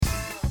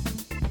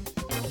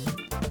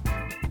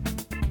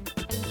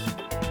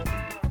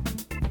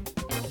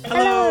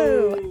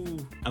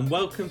and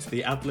welcome to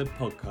the Ad Lib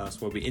podcast,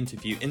 where we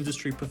interview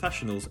industry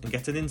professionals and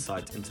get an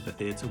insight into the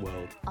theatre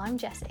world. I'm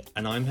Jessy.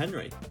 And I'm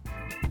Henry.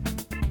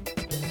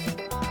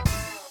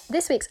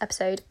 This week's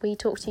episode, we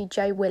talk to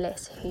Joe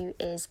Willis, who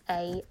is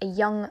a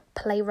young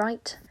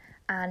playwright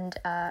and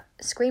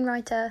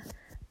screenwriter,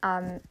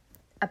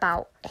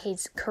 about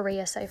his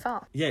career so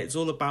far. Yeah, it's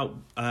all about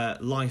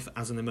life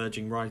as an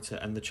emerging writer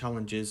and the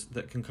challenges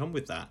that can come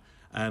with that,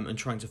 and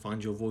trying to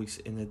find your voice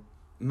in a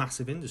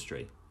massive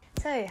industry.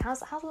 So,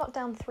 how's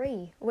lockdown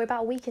 3? We're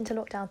about a week into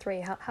lockdown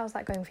 3. How's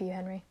that going for you,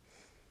 Henry?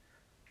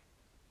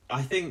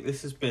 I think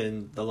this has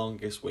been the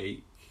longest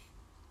week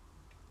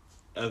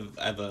of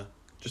ever.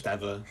 Just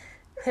ever.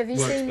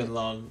 Work's been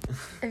long.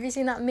 Have you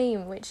seen that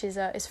meme, which is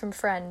it's from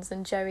Friends,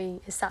 and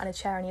Joey is sat in a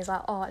chair and he's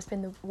like, "Oh, it's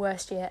been the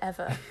worst year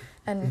ever,"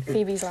 and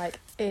Phoebe's like,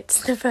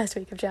 "It's the first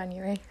week of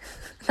January."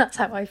 That's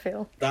how I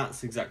feel.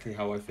 That's exactly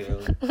how I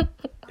feel. But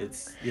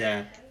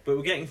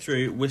we're getting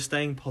through. We're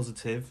staying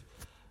positive.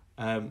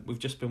 We've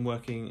just been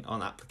working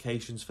on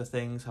applications for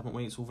things, haven't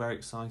we? It's all very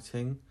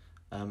exciting.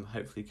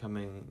 Hopefully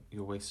coming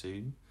your way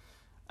soon.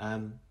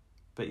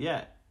 But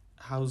yeah.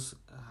 How's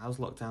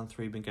lockdown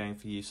 3 been going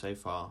for you so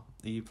far?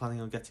 Are you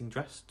planning on getting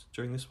dressed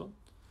during this one?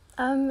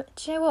 Do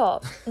you know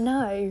what?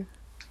 No.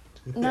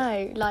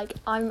 Like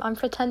I'm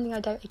pretending I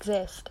don't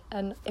exist,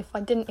 and if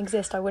I didn't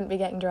exist I wouldn't be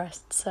getting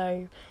dressed,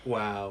 so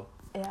wow.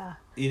 Yeah.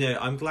 You know,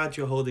 I'm glad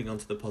you're holding on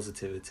to the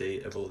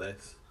positivity of all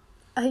this.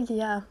 Wake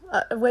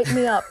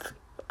me up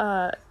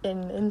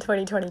in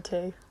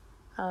 2022.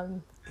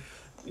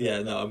 Yeah,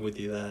 no, I'm with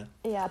you there.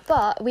 Yeah,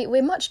 but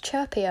we're much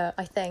chirpier,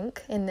 I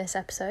think, in this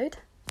episode.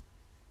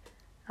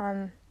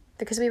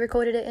 Because we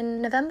recorded it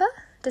in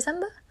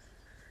December?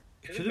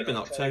 It should have been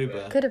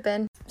October. Could have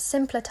been.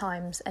 Simpler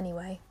times,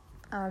 anyway.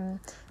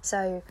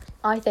 So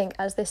I think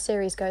as this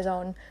series goes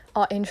on,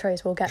 our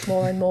intros will get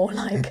more and more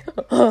like,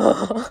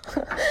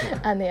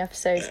 and the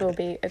episodes will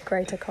be a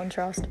greater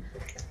contrast.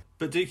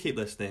 But do keep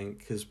listening,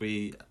 because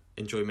we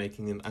enjoy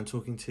making them and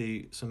talking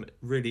to some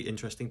really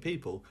interesting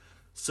people,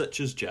 such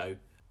as Joe.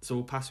 So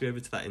we'll pass you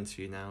over to that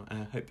interview now.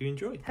 Hope you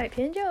enjoy. Hope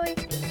you enjoy.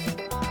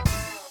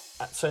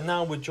 So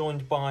now we're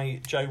joined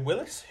by Joe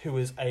Willis, who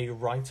is a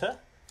writer.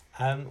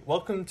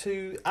 Welcome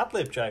to Ad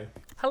Lib, Joe.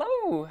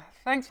 Hello.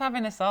 Thanks for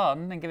having us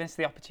on and giving us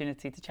the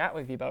opportunity to chat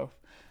with you both.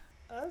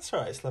 That's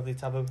all right. It's lovely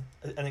to have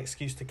an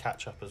excuse to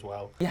catch up as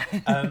well. Yeah.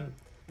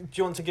 Do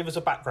you want to give us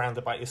a background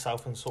about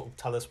yourself and sort of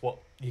tell us what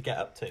you get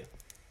up to?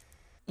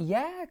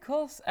 Yeah, of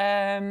course.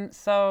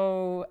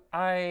 So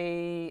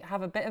I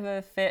have a bit of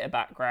a theatre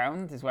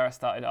background, is where I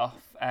started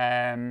off.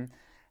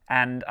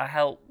 And I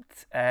helped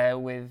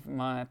with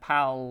my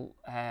pal,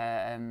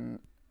 Sam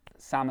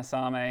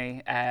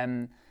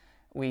Asame.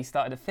 We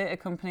started a theatre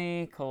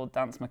company called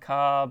Dance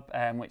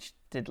Macabre, which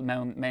did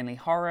mainly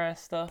horror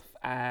stuff.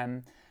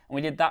 And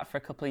we did that for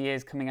a couple of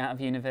years coming out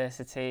of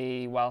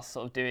university, whilst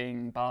sort of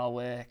doing bar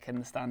work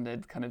and the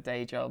standard kind of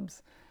day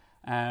jobs.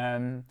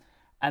 And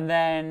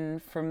then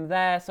from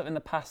there, sort of in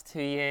the past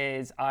 2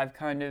 years, I've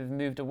kind of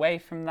moved away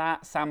from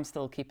that. Sam's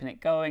still keeping it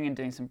going and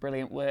doing some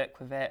brilliant work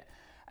with it.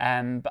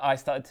 But I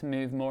started to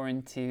move more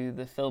into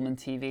the film and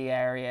TV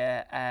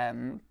area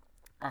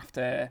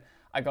after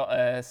I got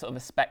a sort of a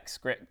spec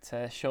script,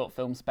 a short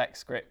film spec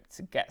script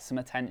to get some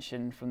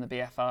attention from the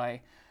BFI.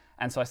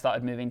 And so I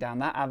started moving down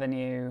that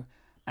avenue.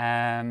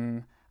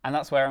 And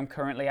that's where I'm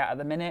currently at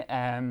the minute.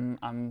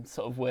 I'm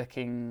sort of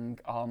working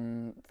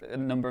on a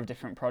number of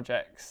different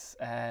projects,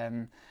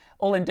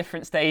 all in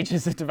different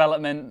stages of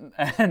development.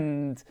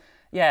 And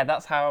yeah,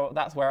 that's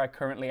where I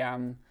currently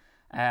am.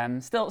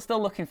 Still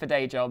looking for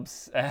day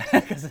jobs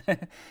because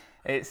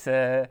it's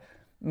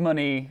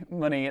money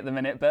at the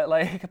minute. But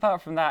like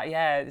apart from that,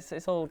 yeah,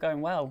 it's all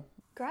going well.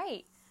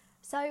 Great.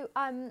 So,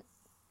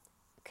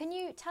 can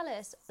you tell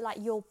us like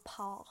your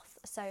path?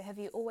 So, have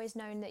you always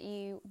known that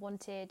you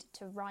wanted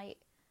to write?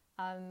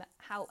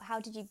 How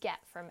did you get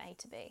from A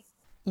to B?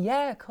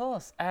 Yeah, of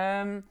course.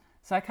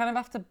 So I kind of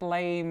have to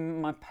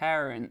blame my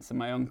parents and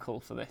my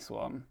uncle for this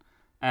one.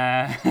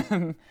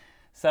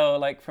 So,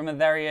 like, from a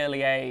very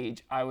early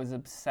age, I was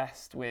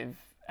obsessed with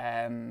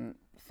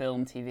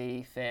film,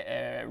 TV,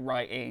 theatre,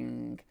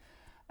 writing,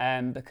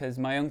 because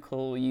my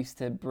uncle used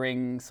to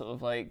bring sort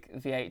of, like,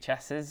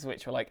 VHSs,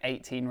 which were, like,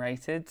 18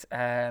 rated,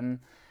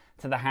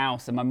 to the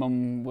house, and my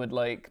mum would,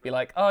 like, be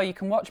like, "Oh, you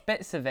can watch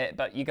bits of it,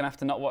 but you're going to have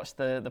to not watch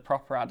the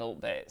proper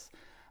adult bits."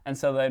 And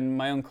so then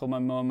my uncle, my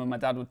mum, and my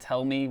dad would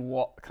tell me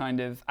what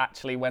kind of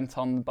actually went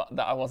on but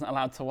that I wasn't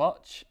allowed to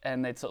watch,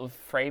 and they'd sort of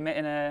frame it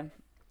in a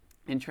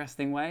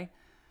interesting way.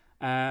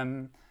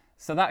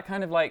 So that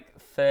kind of like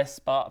first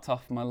sparked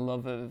off my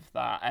love of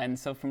that. And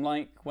so from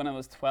like when I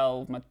was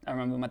 12, I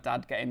remember my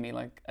dad getting me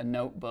like a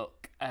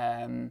notebook,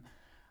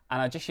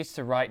 and I just used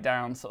to write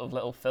down sort of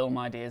little film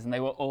ideas, and they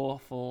were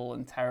awful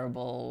and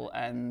terrible,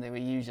 and they were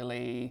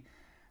usually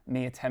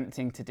me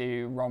attempting to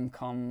do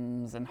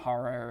rom-coms and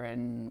horror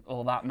and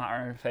all that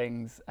matter of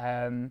things.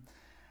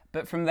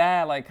 But from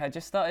there, like I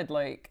just started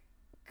like,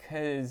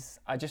 because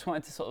I just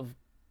wanted to sort of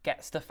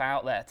get stuff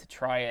out there to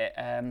try it.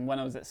 When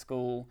I was at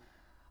school,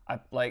 I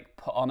like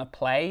put on a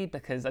play,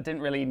 because I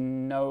didn't really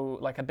know,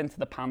 like I'd been to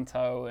the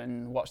Panto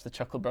and watched the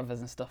Chuckle Brothers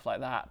and stuff like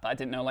that, but I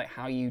didn't know like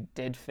how you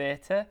did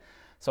theatre.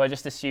 So I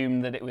just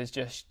assumed that it was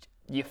just,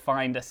 you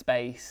find a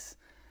space,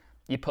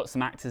 you put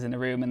some actors in a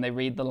room and they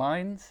read the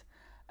lines.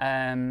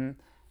 And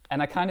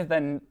I kind of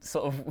then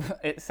sort of,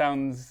 it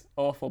sounds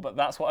awful, but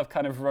that's what I've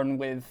kind of run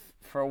with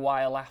for a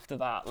while after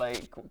that,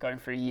 like going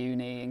through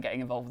uni and getting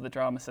involved with the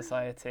Drama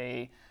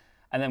Society.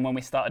 And then when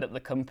we started up the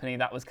company,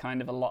 that was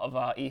kind of a lot of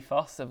our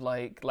ethos of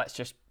like, let's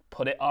just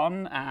put it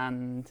on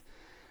and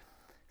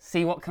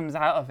see what comes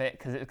out of it,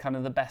 because it was kind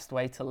of the best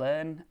way to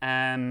learn.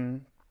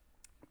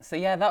 So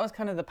yeah, that was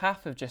kind of the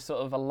path of just sort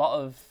of a lot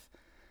of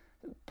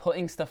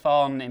putting stuff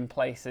on in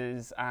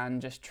places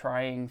and just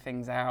trying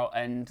things out,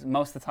 and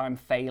most of the time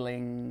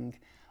failing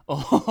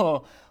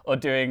or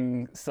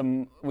doing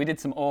some, we did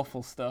some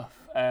awful stuff,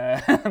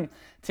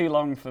 too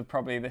long for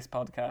probably this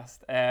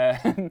podcast.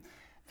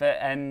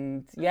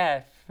 And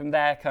yeah, from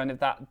there kind of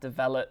that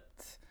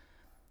developed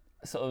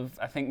sort of,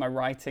 I think, my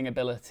writing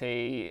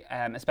ability,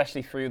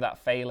 especially through that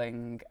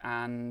failing.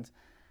 And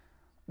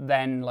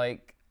then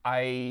like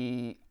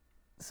I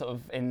sort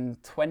of in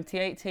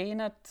 2018,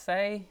 I'd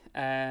say,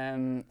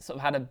 sort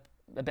of had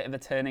a bit of a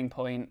turning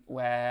point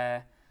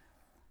where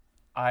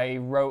I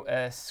wrote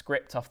a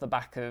script off the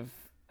back of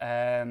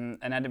an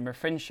Edinburgh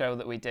Fringe show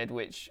that we did,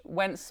 which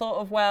went sort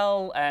of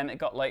well. It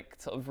got like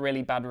sort of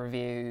really bad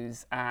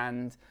reviews,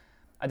 and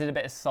I did a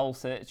bit of soul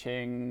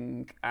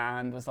searching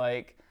and was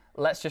like,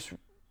 let's just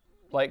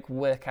like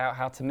work out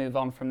how to move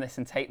on from this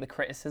and take the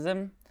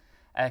criticism,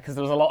 because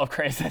there was a lot of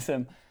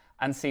criticism,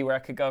 and see where I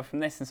could go from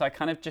this. And so I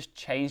kind of just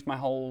changed my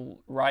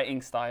whole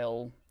writing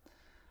style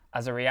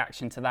as a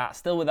reaction to that,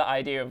 still with the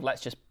idea of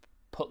let's just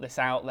put this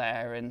out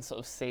there and sort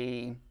of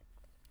see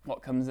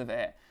what comes of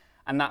it.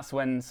 And that's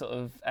when sort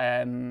of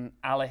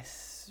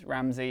Alice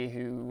Ramsey,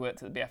 who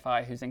worked at the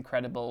BFI, who's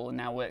incredible and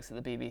now works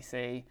at the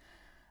BBC,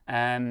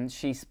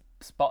 she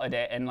spotted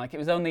it, and like it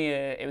was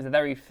a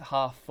very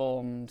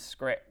half-formed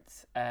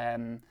script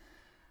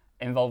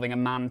involving a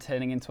man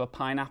turning into a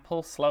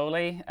pineapple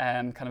slowly,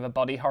 kind of a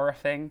body horror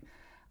thing,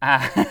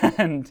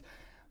 and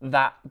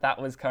that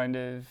was kind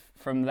of,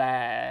 from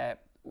there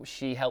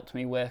she helped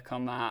me work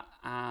on that,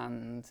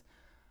 and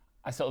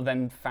I sort of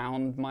then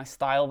found my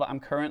style that I'm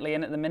currently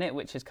in at the minute,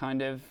 which is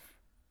kind of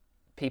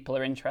people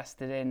are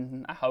interested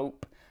in, I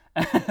hope,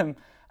 and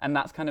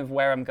that's kind of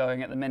where I'm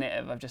going at the minute.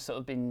 I've just sort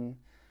of been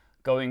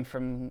going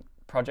from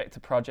project to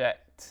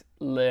project,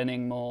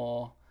 learning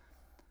more,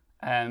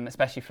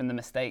 especially from the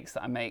mistakes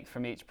that I make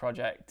from each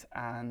project,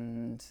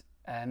 and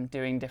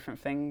doing different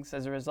things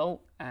as a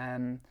result.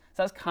 So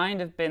that's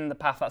kind of been the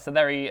path. That's a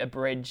very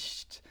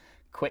abridged,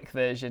 quick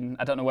version.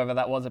 I don't know whether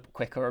that was a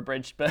quick or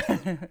abridged, but...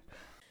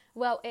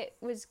 Well, it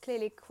was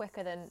clearly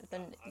quicker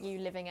than you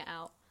living it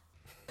out.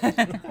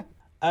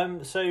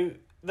 So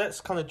let's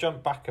kind of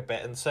jump back a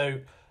bit. And so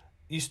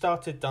you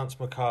started Dance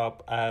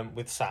Macabre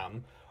with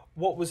Sam.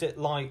 What was it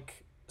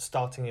like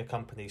starting a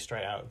company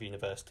straight out of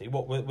university?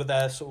 What were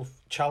there sort of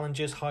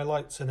challenges,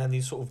 highlights, and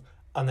any sort of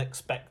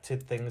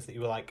unexpected things that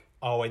you were like,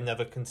 oh, I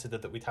never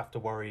considered that we'd have to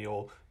worry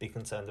or be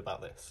concerned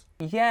about this?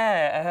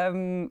 Yeah,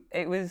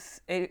 it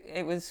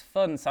was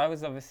fun. So I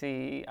was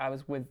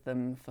with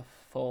them for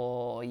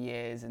 4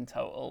 years in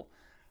total,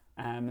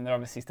 and they're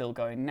obviously still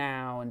going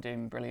now and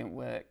doing brilliant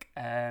work.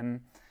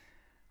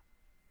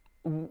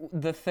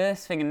 The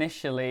first thing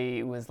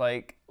initially was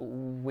like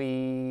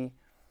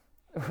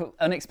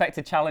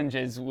unexpected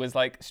challenges was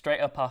like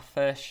straight up our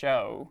first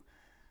show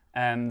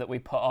that we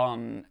put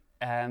on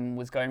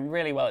was going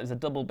really well. It was a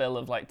double bill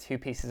of like 2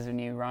 pieces of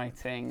new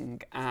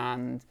writing,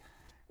 and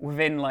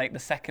within like the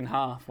second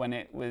half, when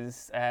it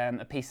was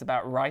a piece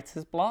about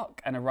writer's block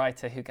and a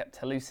writer who kept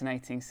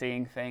hallucinating,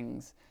 seeing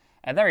things,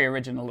 very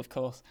original of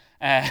course,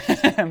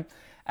 and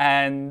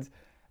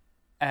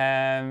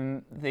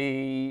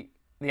the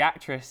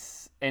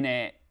actress in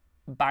it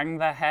banged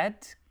their head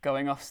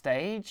going off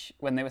stage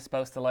when they were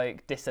supposed to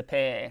like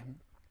disappear,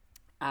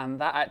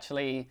 and that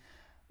actually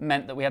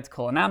meant that we had to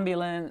call an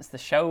ambulance. The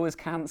show was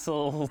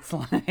cancelled,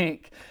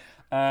 like,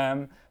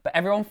 but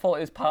everyone thought it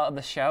was part of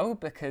the show,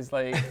 because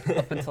like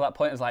up until that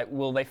point it was like,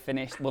 will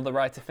the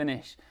writer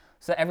finish?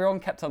 So everyone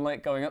kept on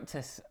like going up to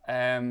us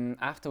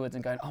afterwards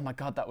and going, oh my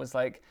god, that was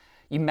like,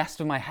 you messed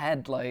with my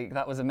head, like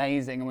that was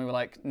amazing. And we were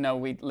like, no,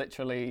 we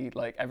literally,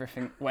 like,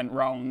 everything went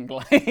wrong,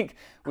 like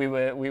we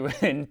were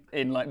in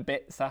like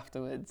bits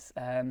afterwards,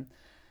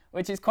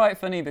 which is quite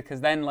funny,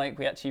 because then like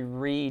we actually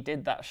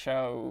redid that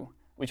show.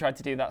 We tried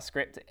to do that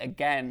script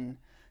again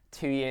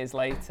 2 years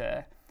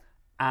later,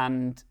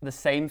 and the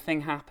same thing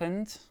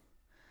happened,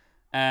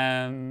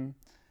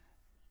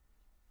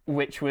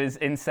 which was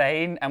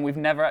insane. And we've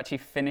never actually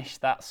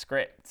finished that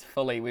script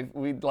fully.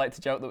 We'd like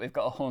to joke that we've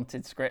got a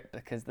haunted script,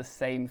 because the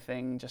same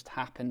thing just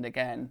happened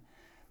again.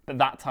 But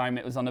that time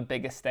it was on a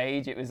bigger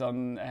stage. It was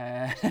on,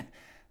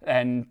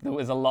 and there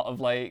was a lot of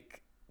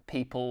like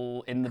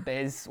people in the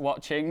biz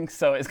watching.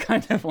 So it's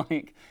kind of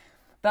like,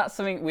 that's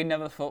something we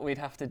never thought we'd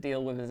have to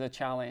deal with as a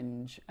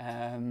challenge.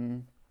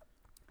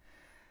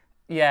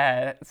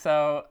 Yeah,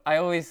 so I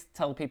always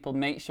tell people,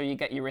 make sure you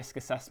get your risk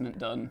assessment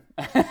done.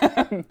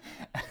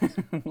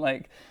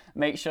 Like,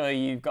 make sure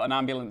you've got an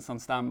ambulance on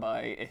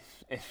standby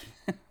if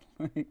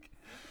like,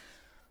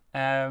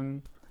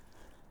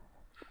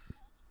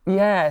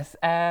 yes,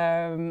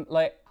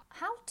 like,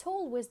 How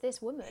tall was this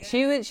woman?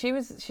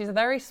 she's a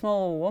very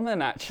small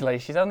woman, actually.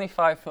 She's only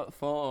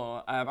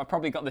 5'4". I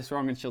probably got this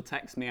wrong, and she'll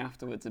text me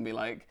afterwards and be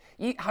like,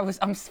 I'm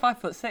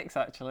 5'6",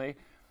 actually.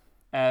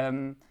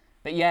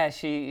 But yeah,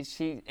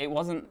 it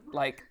wasn't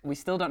like, we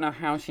still don't know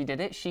how she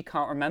did it. She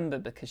can't remember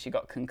because she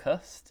got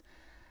concussed.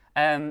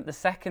 The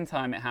second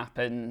time it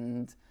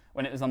happened,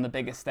 when it was on the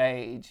bigger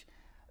stage,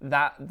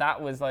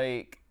 that was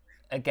like,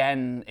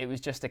 again, it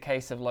was just a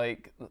case of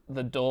like,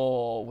 the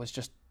door was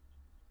just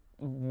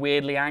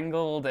weirdly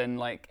angled, and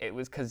like, it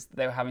was because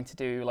they were having to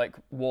do like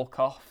walk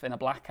off in a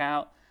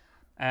blackout.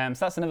 So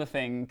that's another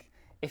thing.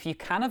 If you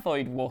can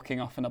avoid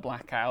walking off in a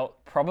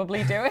blackout,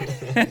 probably do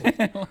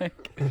it.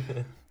 Like,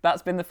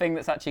 that's been the thing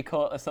that's actually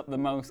caught us up the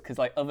most, because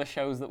like other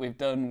shows that we've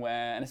done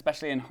where, and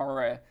especially in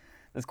horror,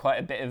 there's quite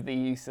a bit of the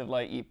use of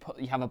like, you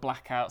have a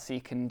blackout so you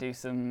can do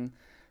some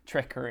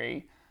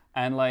trickery.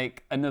 And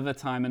like another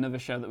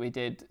show that we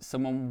did,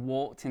 someone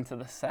walked into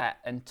the set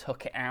and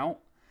took it out.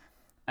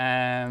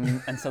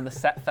 And so the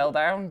set fell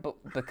down, but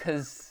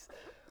because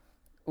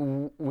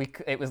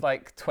it was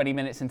like 20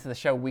 minutes into the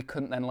show, we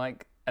couldn't then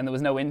like, and there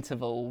was no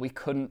interval, we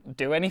couldn't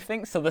do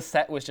anything. So the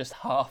set was just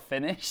half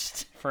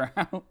finished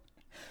throughout.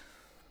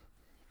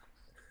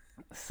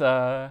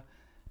 So,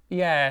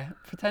 yeah,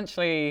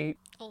 potentially.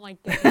 Oh my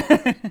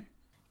god.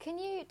 Can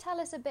you tell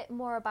us a bit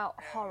more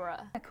about horror?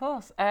 Of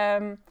course.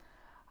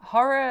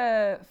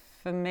 Horror,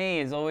 for me,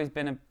 has always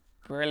been a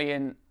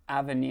brilliant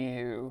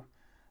avenue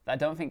that I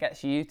don't think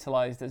gets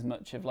utilised as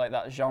much, of like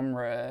that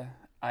genre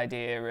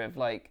idea of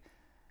like,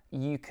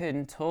 you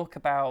can talk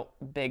about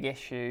big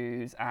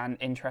issues and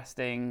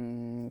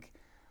interesting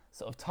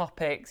sort of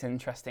topics,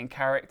 interesting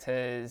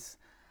characters,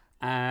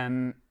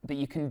 but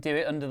you can do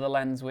it under the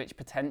lens which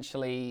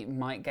potentially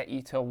might get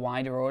you to a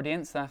wider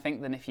audience, I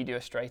think, than if you do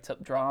a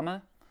straight-up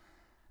drama.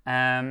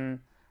 And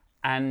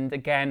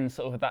again,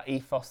 sort of that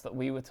ethos that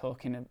we were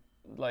talking,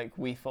 like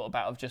we thought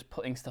about, of just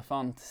putting stuff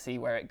on to see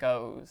where it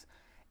goes.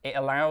 It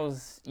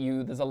allows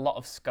you, there's a lot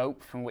of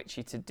scope from which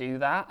you to do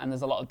that, and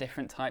there's a lot of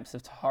different types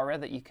of horror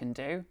that you can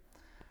do.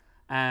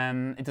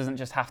 It doesn't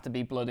just have to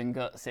be blood and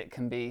guts, it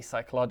can be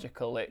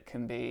psychological, it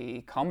can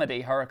be comedy.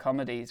 Horror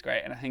comedy is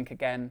great, and I think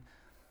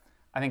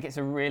it's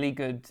a really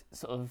good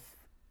sort of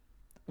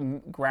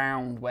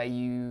ground where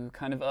you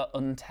kind of are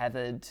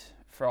untethered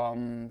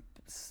from,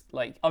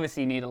 like,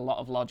 obviously you need a lot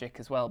of logic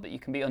as well, but you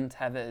can be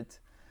untethered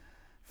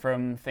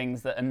from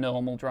things that a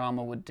normal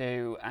drama would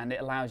do, and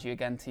it allows you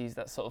again to use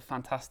that sort of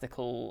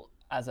fantastical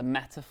as a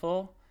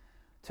metaphor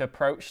to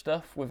approach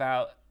stuff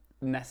without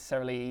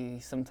necessarily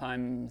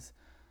sometimes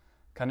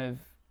kind of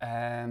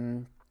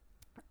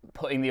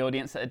putting the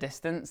audience at a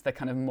distance. They're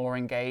kind of more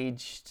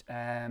engaged.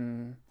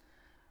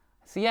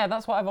 So yeah,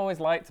 that's what I've always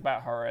liked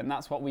about horror, and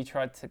that's what we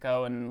tried to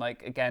go, and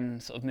like, again,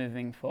 sort of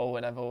moving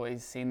forward, I've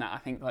always seen that. I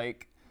think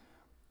like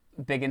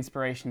big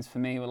inspirations for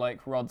me were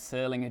like Rod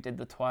Serling, who did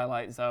The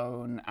Twilight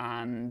Zone,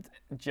 and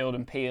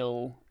Jordan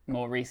Peele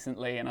more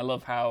recently, and I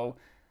love how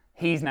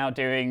he's now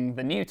doing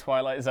the new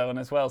Twilight Zone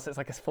as well, so it's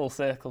like a full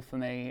circle for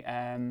me.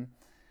 And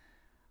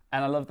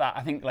I love that.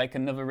 I think like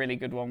another really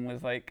good one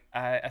was like,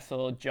 I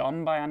saw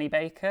John by Annie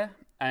Baker,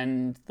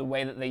 and the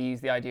way that they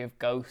use the idea of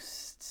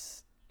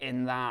ghosts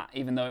in that,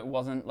 even though it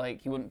wasn't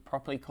like, you wouldn't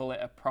properly call it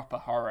a proper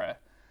horror,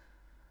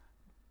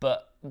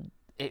 but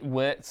it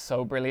worked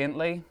so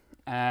brilliantly.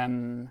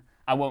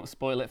 I won't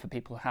spoil it for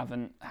people who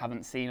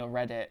haven't seen or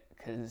read it,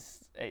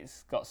 because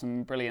it's got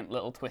some brilliant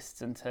little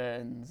twists and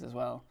turns as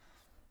well.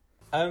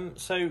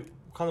 So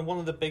kind of one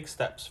of the big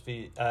steps for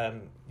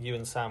you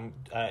and Sam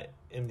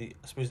in the,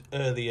 I suppose,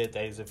 earlier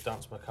days of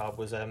Dance Macabre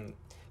was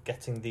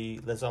getting the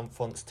Les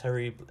Enfants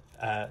Terribles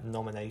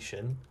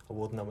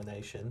award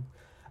nomination.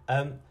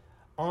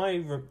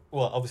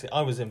 Obviously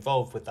I was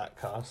involved with that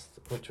cast,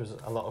 which was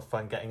a lot of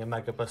fun, getting a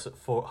megabus at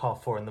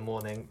 4:30 in the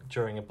morning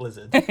during a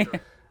blizzard.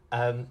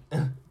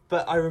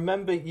 But I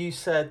remember you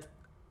said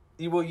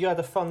you had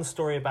a fun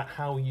story about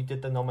how you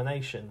did the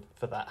nomination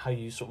for that, how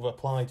you sort of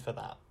applied for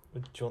that.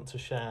 Would you want to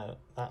share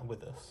that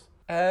with us?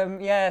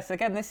 Yeah, so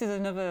again, this is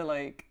another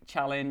like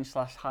challenge /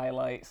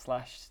 highlight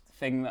 /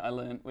 thing that I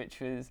learned, which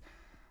was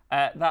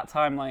at that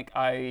time, like,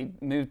 I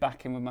moved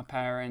back in with my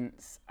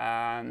parents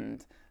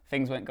and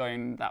things weren't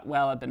going that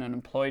well. I'd been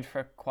unemployed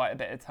for quite a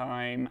bit of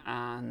time,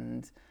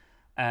 and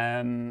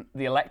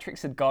the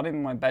electrics had gone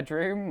in my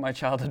bedroom, my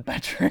childhood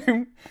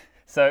bedroom.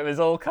 So it was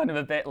all kind of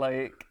a bit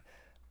like,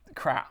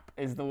 crap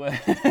is the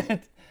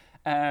word.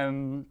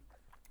 And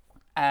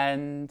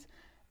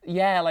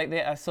yeah, like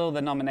I saw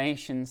the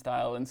nomination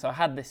style, and so I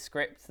had this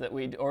script that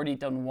we'd already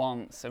done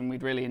once, and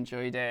we'd really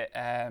enjoyed it,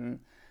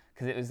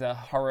 because it was a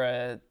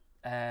horror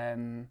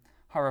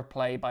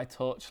play by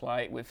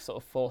Torchlight with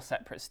sort of 4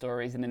 separate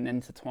stories and an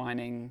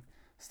intertwining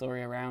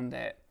story around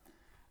it.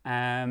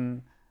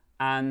 And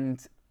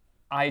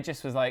I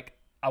just was like,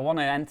 I want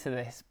to enter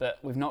this, but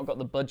we've not got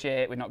the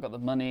budget, we've not got the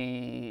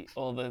money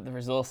or the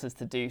resources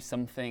to do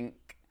something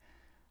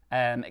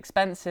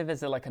expensive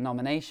as a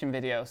nomination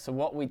video. So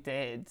what we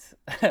did,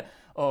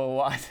 or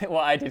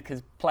what I did,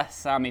 because bless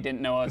Sam, he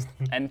didn't know I was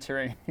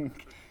entering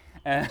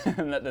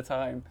at the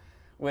time,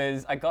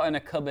 was I got in a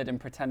cupboard and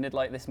pretended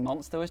like this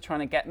monster was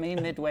trying to get me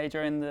midway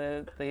during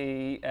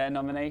the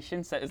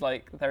nomination. So it was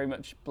like very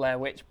much Blair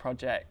Witch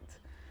Project,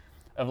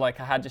 of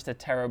like I had just a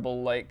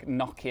terrible like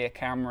Nokia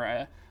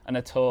camera and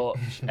a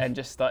torch and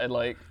just started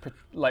like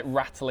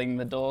rattling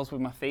the doors with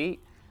my feet.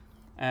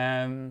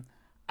 And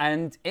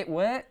it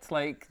worked.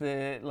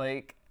 It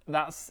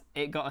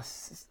got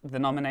us the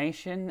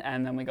nomination,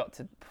 and then we got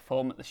to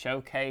perform at the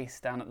showcase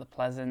down at the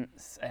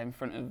Pleasance in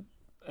front of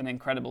an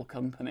incredible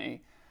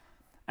company.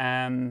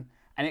 And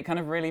it kind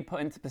of really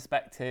put into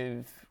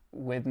perspective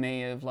with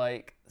me of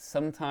like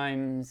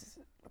sometimes,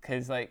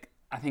 because like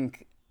I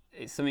think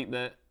it's something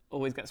that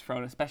always gets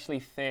thrown, especially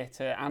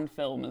theatre and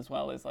film as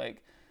well, is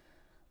like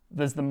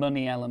there's the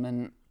money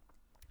element.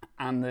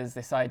 And there's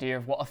this idea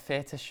of what a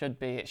theatre should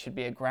be. It should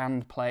be a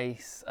grand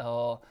place,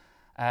 or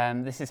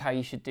this is how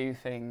you should do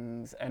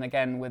things. And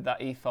again, with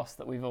that ethos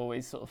that we've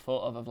always sort of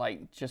thought of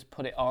like just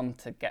put it on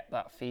to get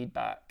that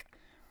feedback.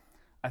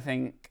 I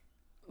think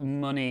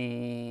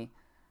money's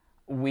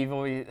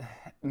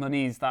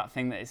that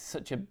thing that is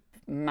such a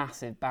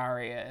massive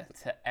barrier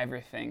to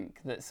everything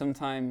that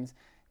sometimes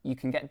you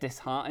can get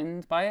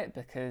disheartened by it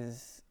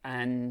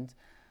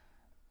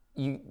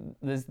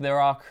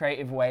there are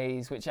creative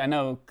ways, which I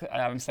know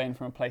I'm saying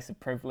from a place of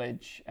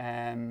privilege,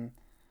 and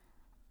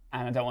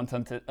I don't want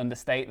to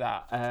understate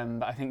that,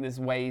 but I think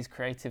there's ways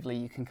creatively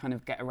you can kind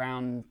of get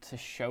around to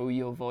show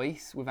your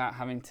voice without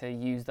having to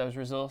use those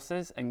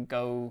resources and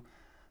go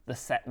the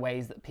set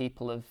ways that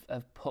people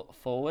have put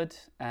forward,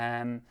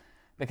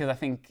 because I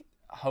think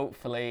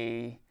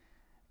hopefully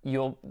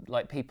your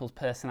like people's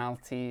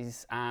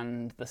personalities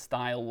and the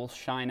style will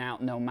shine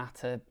out no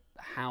matter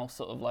how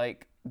sort of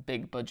like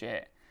big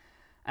budget.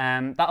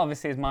 That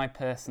obviously is my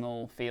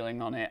personal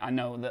feeling on it. I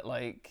know that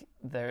like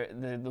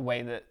the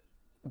way that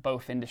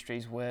both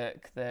industries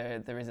work,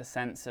 there is a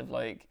sense of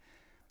like,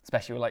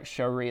 especially with like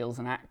show reels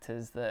and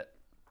actors, that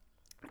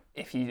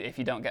if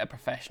you don't get a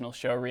professional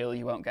show reel,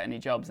 you won't get any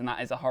jobs, and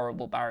that is a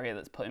horrible barrier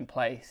that's put in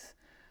place.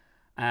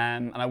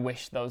 And I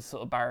wish those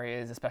sort of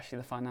barriers, especially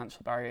the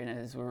financial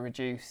barriers, were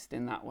reduced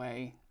in that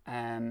way.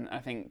 I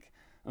think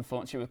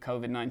unfortunately with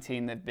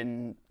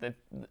COVID-19, they've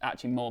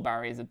actually more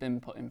barriers have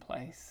been put in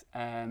place.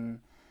 And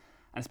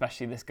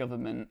especially this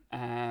government.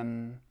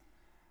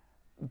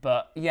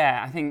 But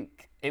yeah, I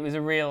think it was a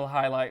real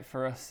highlight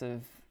for us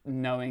of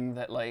knowing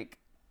that like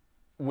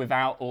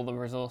without all the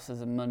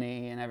resources and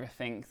money and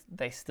everything,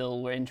 they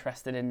still were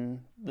interested in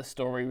the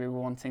story we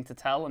were wanting to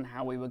tell and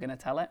how we were going to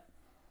tell it.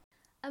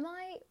 Am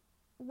I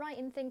right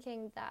in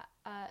thinking that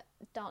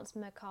Dance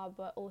Macabre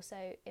were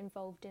also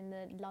involved in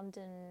the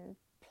London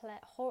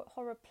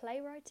horror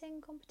playwriting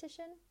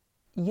competition?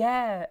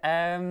 Yeah,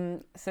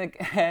 so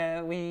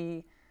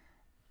we...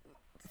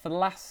 For the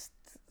last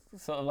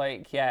sort of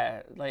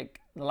the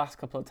last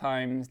couple of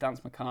times,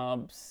 Dance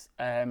Macabre's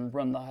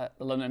run the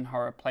London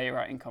Horror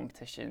Playwriting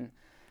Competition,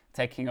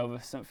 taking over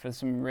for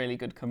some really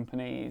good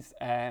companies.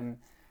 And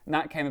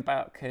that came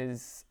about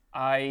because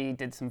I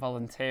did some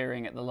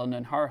volunteering at the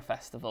London Horror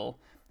Festival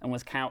and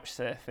was couch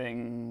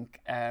surfing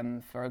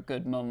for a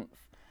good month.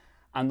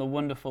 And the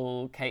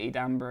wonderful Katie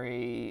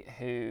Danbury,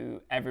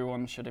 who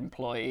everyone should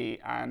employ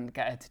and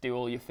get her to do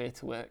all your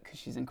theatre work because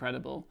she's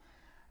incredible.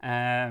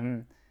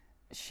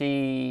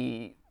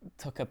 She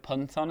took a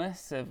punt on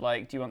us of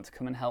like, do you want to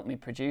come and help me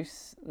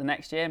produce the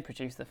next year and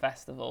produce the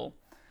festival?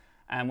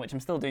 Which I'm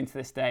still doing to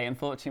this day.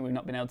 Unfortunately, we've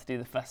not been able to do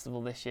the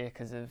festival this year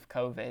because of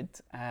COVID.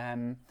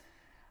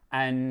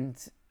 And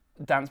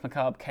Dance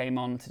Macabre came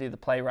on to do the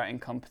playwriting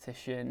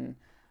competition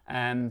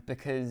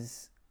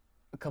because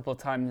a couple of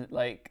times,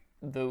 like,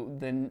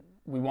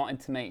 we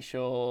wanted to make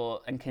sure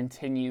and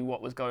continue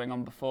what was going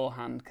on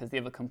beforehand because the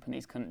other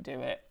companies couldn't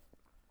do it,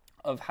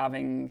 of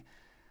having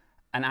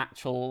an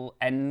actual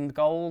end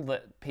goal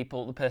that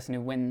the person who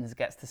wins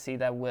gets to see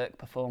their work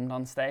performed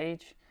on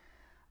stage.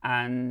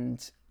 And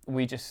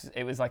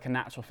it was like a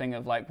natural thing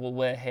of like, well,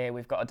 we're here,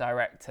 we've got a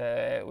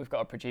director, we've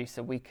got a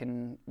producer, we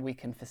can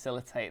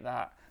facilitate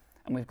that,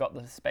 and we've got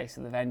the space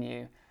of the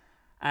venue.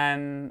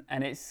 And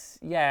it's,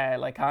 yeah,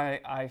 like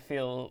I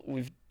feel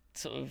we've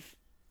sort of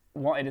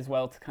wanted as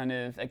well to kind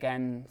of,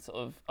 again, sort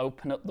of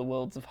open up the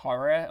worlds of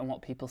horror and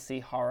what people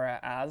see horror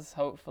as,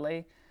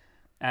 hopefully.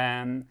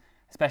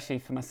 Especially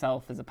for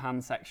myself as a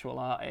pansexual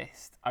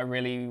artist, I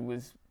really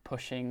was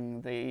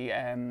pushing the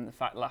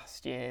fact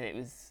last year it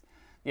was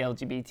the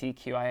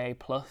LGBTQIA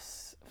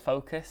plus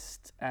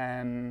focused,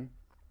 and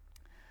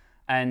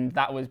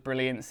that was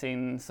brilliant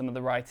seeing some of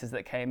the writers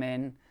that came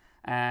in.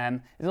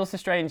 It's also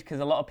strange because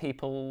a lot of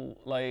people,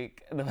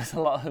 like, there was a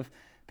lot of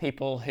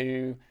people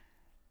who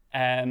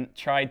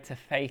tried to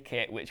fake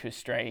it, which was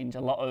strange.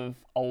 A lot of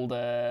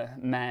older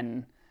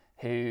men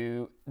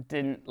who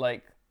didn't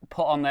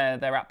put on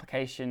their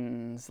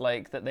applications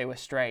like that they were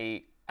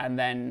straight, and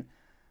then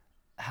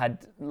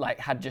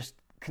had just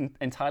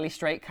entirely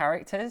straight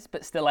characters,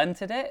 but still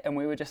entered it, and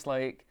we were just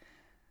like,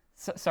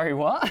 sorry,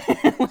 what?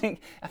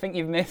 Like, I think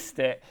you've missed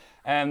it.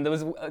 There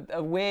was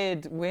a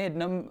weird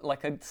number,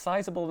 like a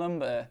sizable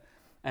number,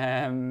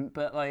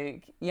 but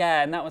like,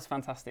 yeah, and that was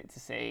fantastic to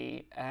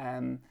see.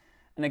 And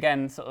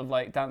again, sort of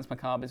like Dance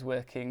Macabre is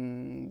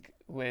working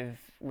with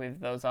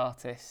those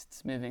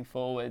artists moving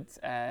forward,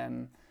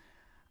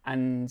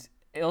 and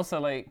it also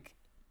like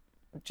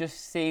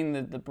just seeing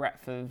the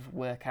breadth of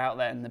work out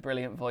there and the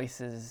brilliant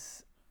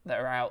voices that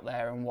are out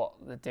there and what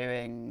they're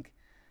doing.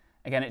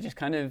 Again, it just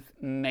kind of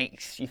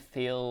makes you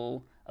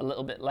feel a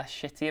little bit less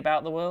shitty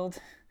about the world,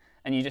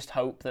 and you just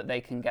hope that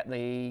they can get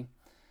the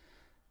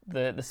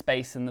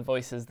space and the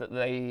voices that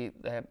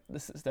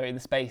the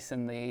space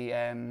and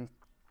the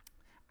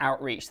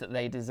outreach that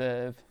they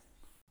deserve.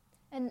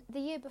 And the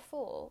year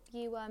before,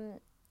 you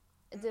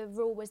the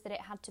rule was that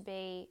it had to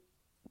be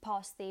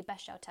past the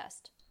Bechdel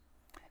test.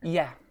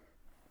 Yeah.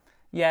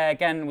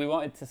 Again, we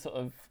wanted to sort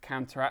of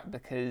counteract,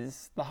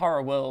 because the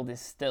horror world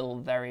is still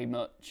very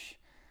much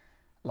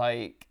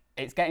like,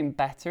 it's getting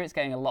better. It's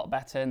getting a lot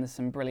better, and there's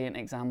some brilliant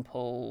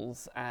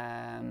examples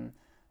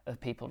of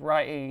people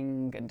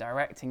writing and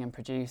directing and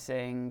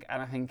producing,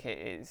 and I think it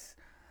is.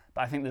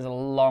 But I think there's a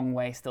long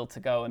way still to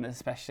go, and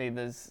especially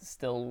there's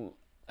still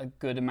a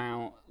good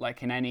amount,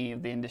 like in any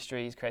of the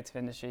industries, creative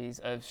industries,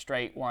 of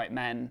straight white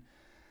men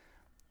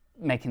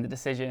making the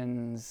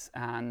decisions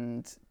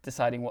and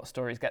deciding what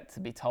stories get to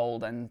be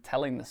told and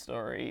telling the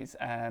stories.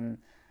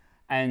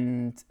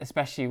 And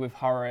especially with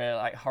horror,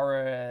 like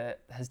horror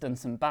has done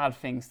some bad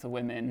things to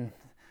women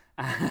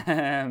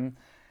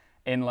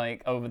in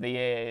like over the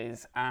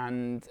years.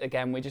 And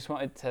again, we just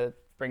wanted to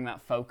bring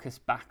that focus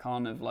back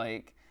on of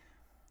like,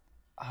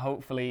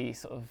 hopefully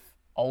sort of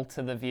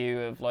alter the view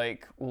of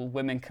like, well,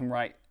 women can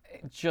write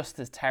just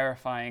as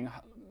terrifying,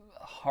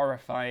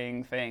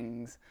 horrifying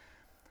things,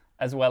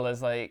 as well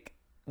as like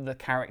the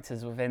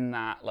characters within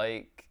that,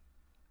 like,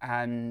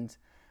 and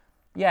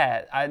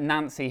yeah,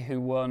 Nancy, who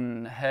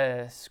won,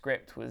 her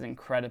script was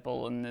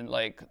incredible, and then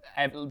like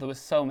there was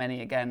so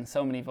many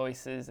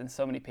voices and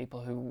so many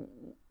people who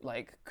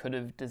like could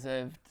have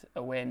deserved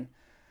a win,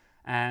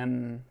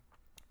 and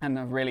I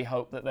really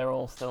hope that they're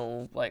all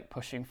still like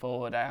pushing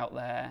forward out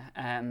there.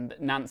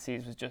 But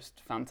Nancy's was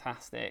just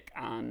fantastic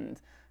and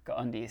got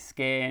under your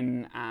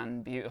skin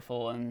and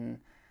beautiful, and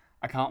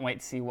I can't wait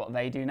to see what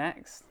they do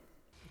next.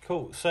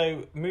 Cool.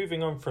 So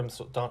moving on from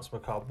sort of Dance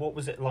Macabre, what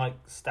was it like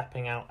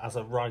stepping out as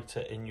a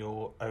writer in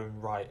your own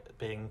right,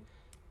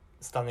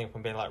 standing up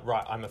and being like,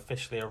 right, I'm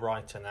officially a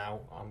writer now,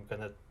 I'm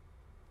gonna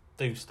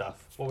do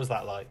stuff? What was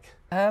that like?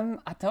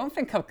 I don't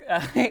think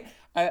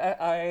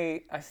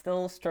I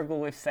still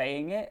struggle with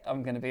saying it.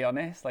 I'm gonna be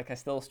honest. Like, I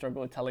still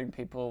struggle with telling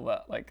people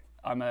that like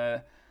I'm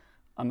a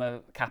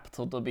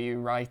capital W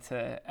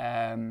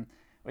writer,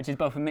 which is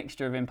both a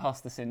mixture of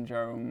imposter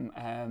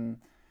syndrome,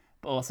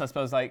 but also I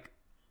suppose like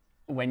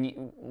when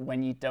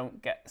you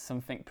don't get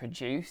something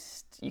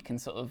produced, you can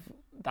sort of,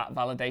 that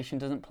validation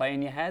doesn't play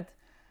in your head.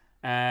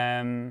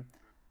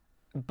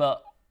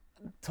 But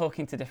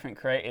talking to different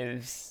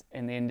creatives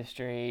in the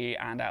industry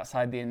and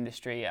outside the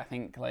industry, I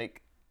think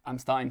like I'm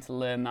starting to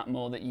learn that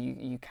more, that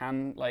you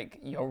can, like,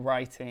 you're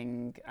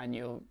writing and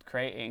you're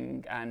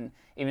creating, and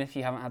even if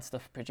you haven't had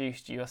stuff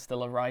produced, you are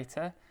still a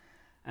writer.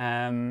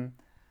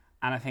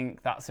 And I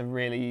think that's a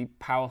really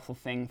powerful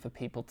thing for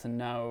people to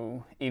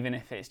know, even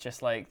if it's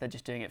just like they're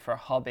just doing it for a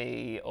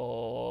hobby,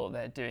 or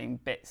they're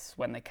doing bits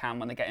when they can,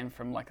 when they get in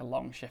from like a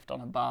long shift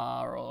on a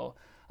bar or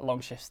a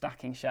long shift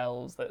stacking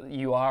shelves, that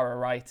you are a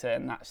writer,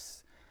 and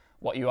that's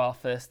what you are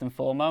first and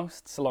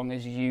foremost, so long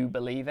as you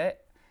believe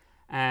it.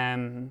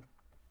 And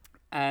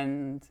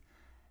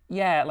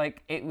yeah,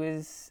 like it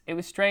was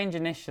strange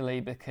initially,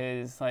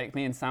 because like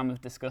me and Sam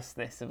have discussed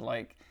this, of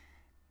like,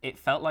 it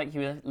felt like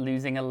you were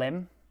losing a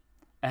limb.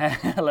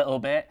 A little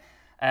bit.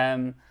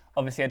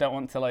 Obviously, I don't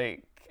want to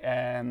like.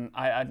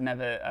 I'd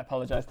never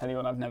apologise to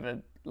anyone. I've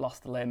never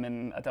lost a limb,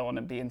 and I don't want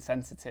to be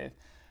insensitive.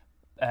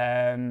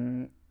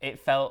 It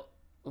felt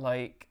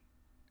like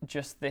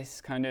just this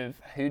kind of,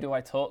 who do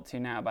I talk to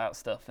now about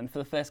stuff? And for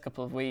the first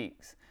couple of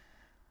weeks,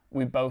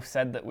 we both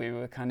said that we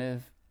were kind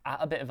of at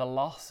a bit of a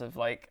loss of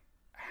like,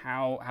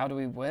 how do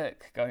we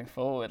work going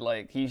forward?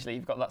 Like, usually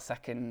you've got that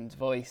second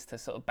voice to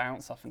sort of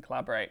bounce off and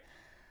collaborate.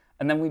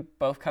 And then we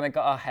both kind of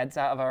got our heads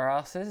out of our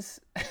asses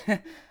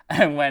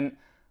and went,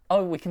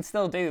 oh, we can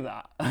still do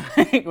that.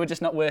 We're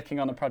just not working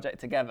on a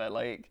project together.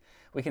 Like,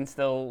 we can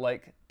still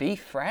like be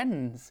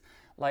friends,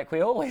 like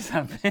we always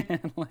have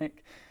been.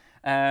 Like,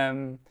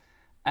 and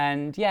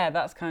yeah,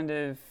 that's kind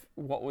of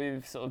what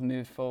we've sort of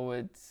moved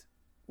forward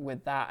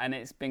with that. And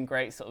it's been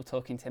great sort of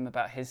talking to him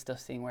about his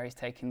stuff, seeing where he's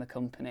taking the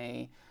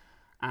company.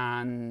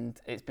 And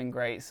it's been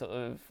great sort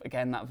of,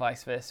 again, that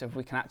vice versa, if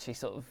we can actually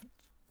sort of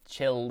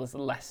chill, there's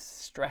less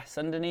stress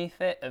underneath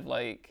it of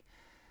like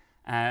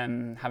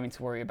having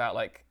to worry about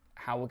like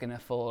how we're going to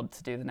afford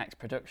to do the next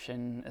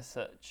production as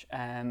such.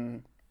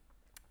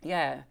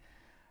 Yeah,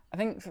 I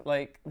think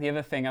like the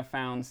other thing I've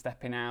found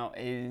stepping out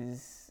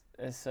as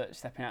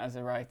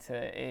a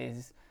writer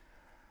is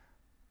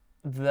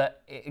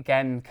that it,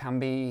 again, can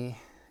be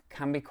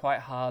quite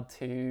hard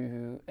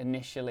to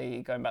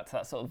initially, going back to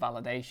that sort of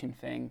validation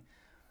thing,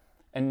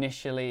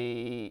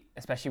 initially,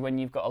 especially when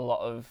you've got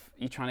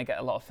you're trying to get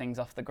a lot of things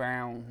off the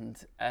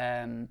ground,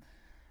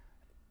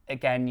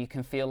 again, you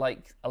can feel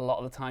like a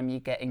lot of the time you're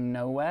getting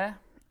nowhere,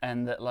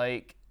 and that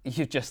like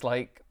you're just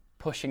like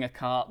pushing a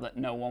cart that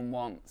no one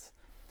wants.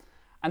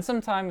 And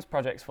sometimes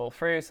projects fall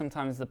through,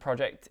 sometimes the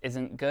project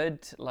isn't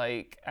good,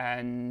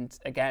 and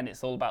again,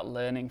 it's all about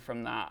learning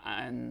from that.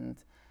 And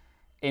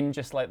in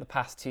just like the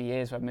past 2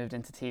 years where I've moved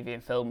into TV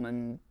and film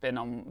and been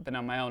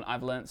on my own,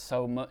 I've learned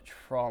so much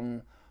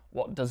from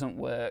what doesn't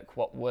work,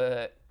 what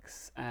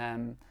works,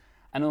 and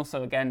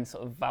also again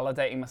sort of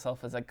validating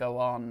myself as I go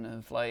on,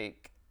 of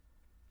like,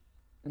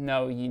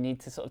 no, you need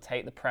to sort of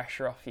take the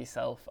pressure off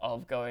yourself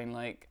of going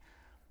like,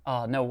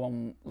 oh, no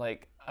one,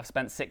 like I've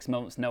spent 6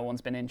 months, no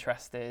one's been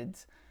interested,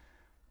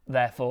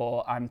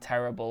 therefore I'm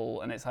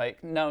terrible. And it's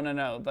like, no,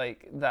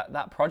 like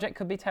that project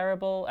could be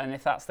terrible, and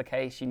if that's the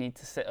case, you need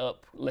to sit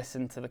up,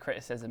 listen to the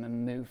criticism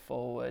and move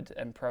forward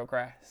and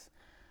progress.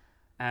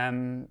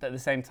 But at the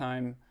same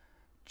time,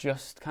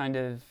 just kind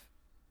of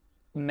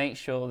make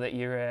sure that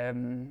you're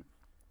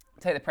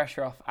take the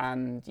pressure off,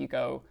 and you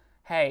go,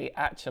 hey,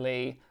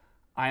 actually,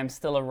 I am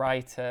still a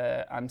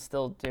writer, I'm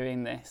still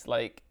doing this,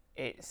 like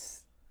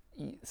it's,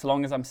 so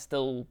long as I'm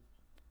still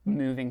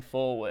moving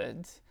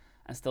forward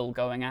and still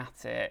going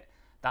at it,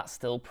 that's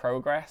still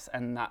progress,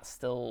 and that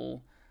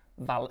still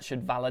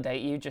should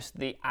validate you. Just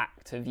the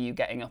act of you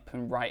getting up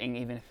and writing,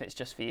 even if it's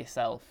just for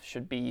yourself,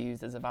 should be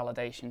used as a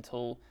validation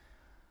tool.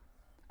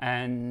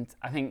 And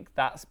I think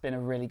that's been a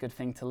really good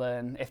thing to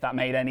learn, if that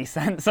made any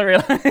sense, I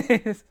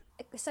realise.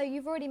 So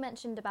you've already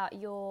mentioned about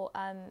your,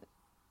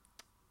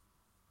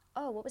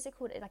 what was it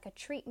called? Like a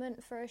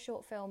treatment for a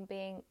short film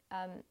being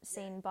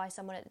seen by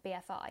someone at the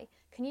BFI.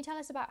 Can you tell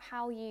us about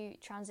how you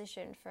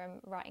transitioned from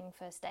writing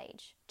for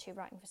stage to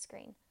writing for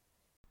screen?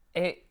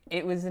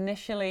 It was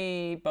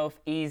initially both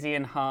easy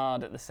and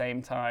hard at the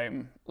same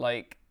time.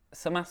 Like,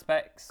 some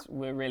aspects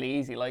were really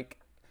easy, like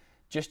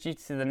just due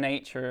to the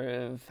nature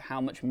of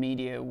how much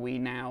media we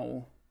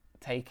now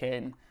take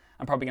in.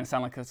 I'm probably going to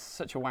sound like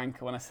such a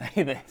wanker when I say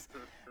this,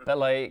 but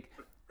like,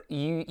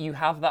 you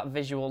have that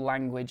visual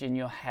language in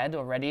your head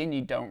already and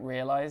you don't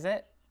realise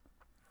it.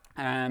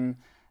 And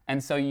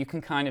so you can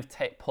kind of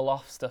pull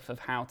off stuff of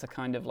how to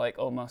kind of like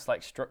almost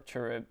like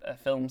structure a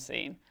film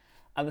scene.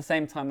 At the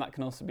same time, that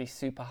can also be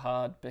super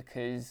hard,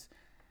 because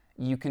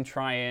you can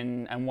try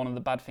and one of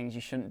the bad things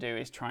you shouldn't do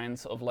is try and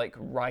sort of like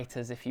write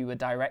as if you were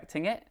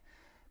directing it,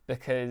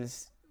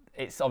 because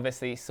it's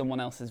obviously someone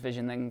else's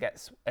vision then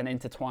gets and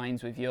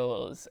intertwines with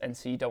yours, and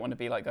so you don't want to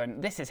be like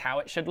going, this is how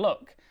it should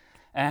look,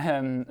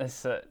 as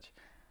such.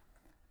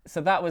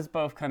 So that was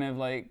both kind of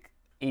like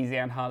easy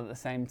and hard at the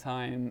same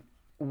time.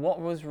 What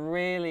was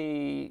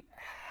really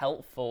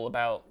helpful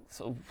about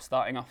sort of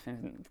starting off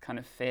in kind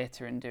of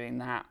theatre and doing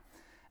that,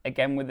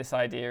 again with this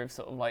idea of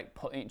sort of like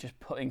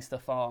putting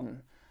stuff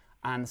on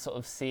and sort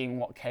of seeing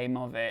what came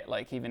of it,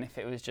 like even if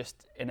it was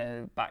just in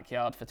a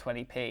backyard for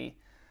 20p,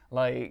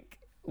 like,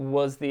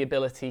 was the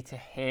ability to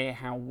hear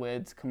how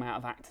words come out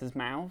of actors'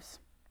 mouths.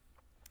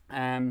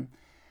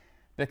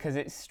 Because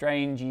it's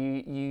strange,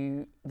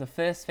 you the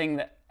first thing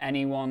that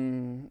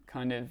anyone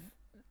kind of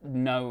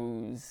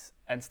knows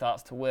and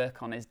starts to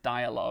work on is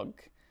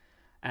dialogue.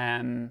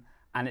 And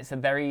it's a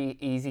very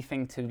easy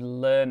thing to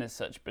learn as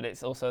such, but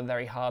it's also a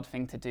very hard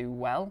thing to do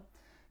well,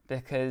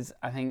 because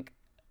I think,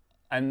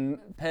 and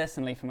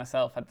personally for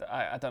myself,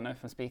 I don't know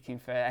if I'm speaking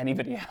for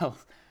anybody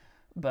else,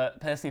 but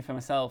personally for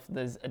myself,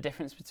 there's a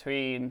difference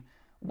between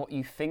what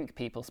you think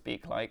people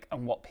speak like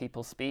and what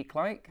people speak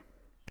like.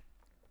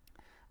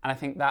 And I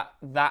think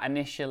that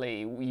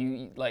initially,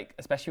 you like,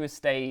 especially with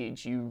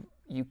stage, you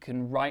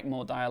can write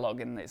more dialogue,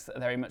 and it's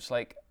very much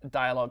like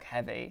dialogue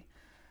heavy,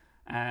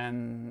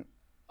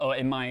 or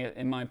in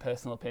my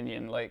personal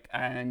opinion, like,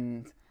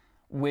 and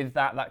with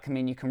that can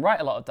mean you can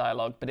write a lot of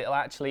dialogue, but it'll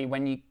actually,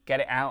 when you get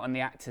it out and the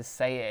actors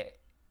say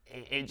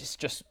it's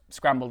just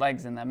scrambled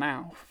eggs in their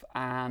mouth.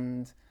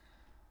 And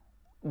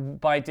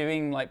by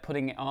doing, like,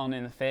 putting it on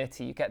in the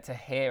theatre, you get to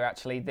hear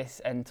actually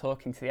this, and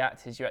talking to the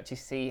actors, you actually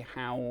see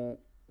how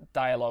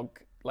dialogue,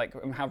 like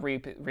how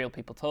real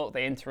people talk.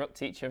 They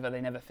interrupt each other,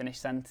 they never finish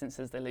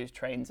sentences, they lose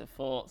trains of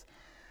thought,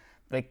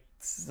 they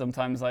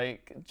sometimes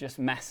like just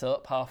mess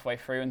up halfway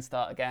through and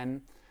start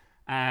again,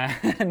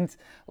 and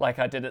like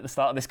I did at the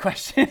start of this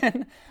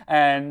question.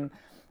 And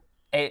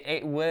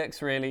it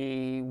works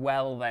really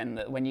well then,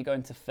 that when you go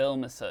into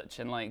film as such,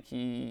 and like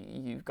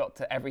you've got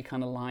to, every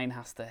kind of line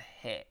has to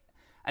hit,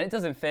 and it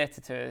does in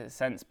theatre to a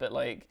sense, but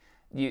like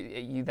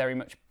you very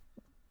much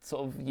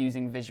sort of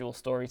using visual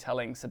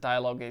storytelling, so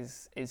dialogue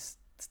is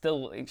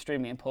still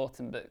extremely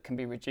important, but can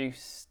be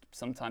reduced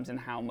sometimes in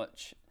how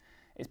much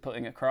is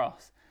putting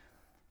across.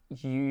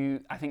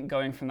 I think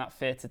going from that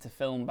theatre to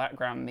film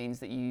background means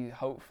that you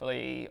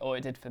hopefully, or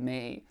it did for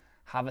me,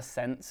 have a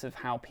sense of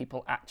how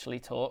people actually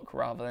talk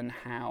rather than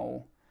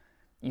how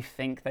you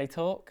think they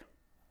talk.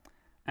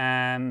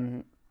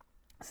 So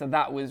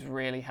that was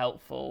really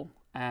helpful.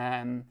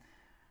 And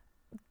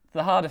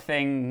the harder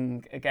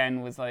thing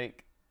again was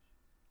like,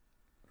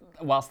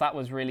 whilst that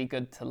was really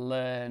good to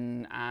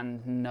learn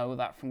and know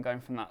that from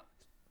going from that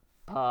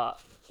part,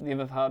 the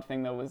other hard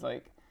thing though was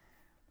like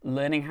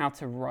learning how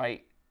to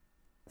write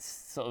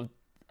sort of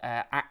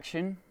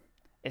action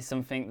is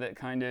something that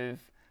kind of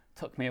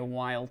took me a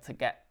while to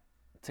get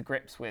to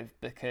grips with,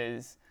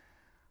 because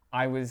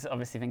I was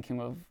obviously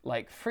thinking of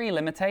like free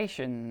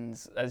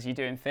limitations as you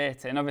do in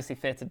theatre, and obviously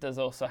theatre does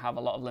also have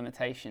a lot of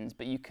limitations,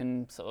 but you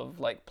can sort of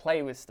like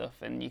play with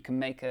stuff and you can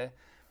make a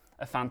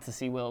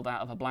fantasy world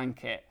out of a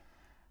blanket.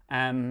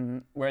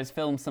 Whereas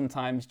film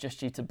sometimes, just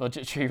due to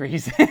budgetary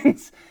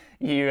reasons,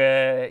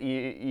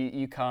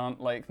 you can't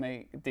like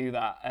do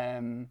that,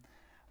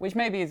 which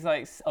maybe is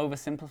like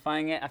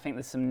oversimplifying it. I think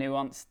there's some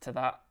nuance to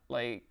that,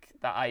 like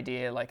that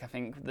idea. Like I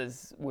think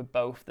there's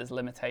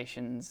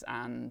limitations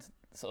and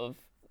sort of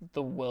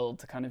the world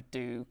to kind of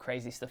do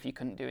crazy stuff you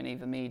couldn't do in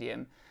either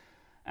medium.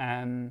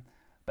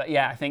 But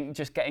yeah, I think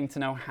just getting to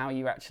know how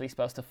you're actually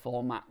supposed to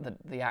format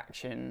the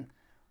action,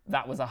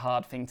 that was a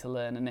hard thing to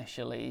learn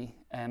initially,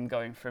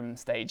 going from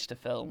stage to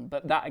film.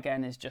 But that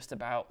again is just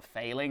about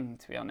failing,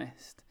 to be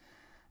honest,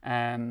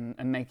 and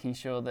making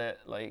sure that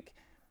like,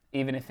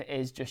 even if it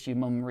is just your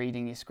mum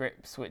reading your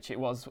scripts, which it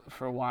was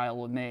for a while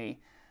with me,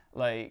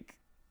 like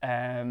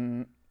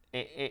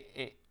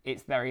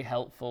it's very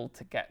helpful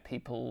to get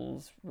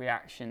people's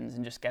reactions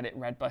and just get it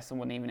read by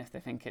someone, even if they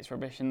think it's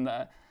rubbish. And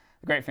the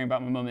great thing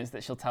about my mum is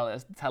that she'll tell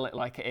it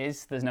like it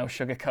is. There's no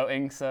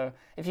sugarcoating. So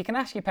if you can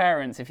ask your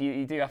parents, if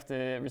you do have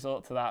to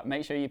resort to that,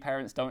 make sure your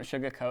parents don't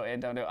sugarcoat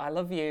it. Don't do, I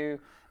love you,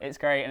 it's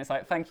great. And it's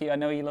like, thank you, I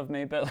know you love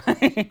me, but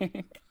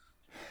like,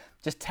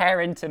 just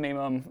tear into me,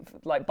 mum.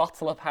 Like,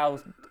 bottle up how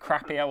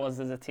crappy I was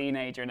as a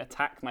teenager and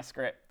attack my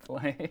script.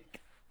 Like.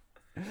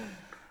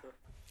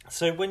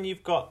 So when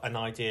you've got an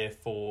idea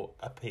for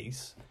a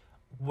piece,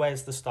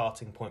 where's the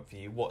starting point for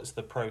you? What is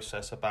the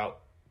process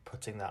about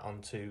putting that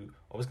onto,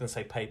 I was going to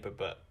say paper,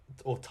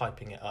 or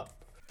typing it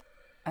up?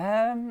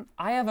 I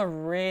have a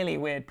really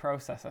weird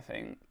process, I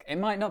think. It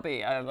might not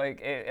be.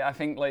 I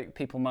think like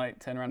people might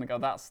turn around and go,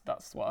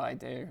 that's what I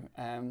do,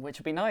 which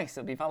would be nice.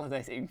 It'd be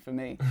validating for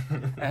me.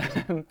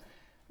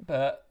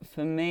 But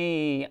for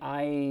me,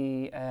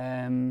 I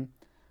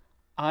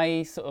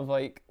sort of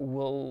like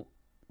will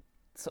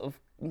sort of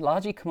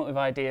largely come up with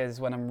ideas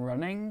when I'm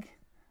running,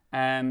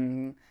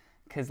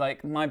 because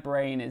like my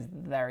brain is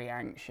very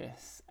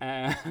anxious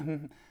a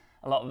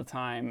lot of the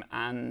time,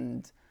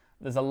 and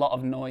there's a lot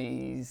of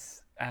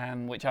noise,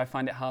 which I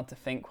find it hard to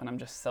think when I'm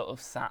just sort of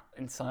sat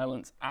in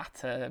silence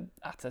at a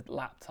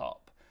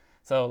laptop.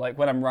 So like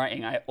when I'm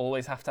writing, I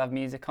always have to have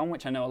music on,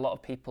 which I know a lot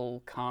of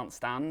people can't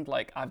stand.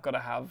 Like I've got to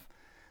have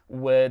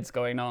words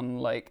going on.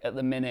 Like at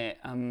the minute,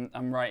 I'm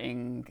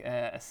writing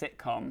a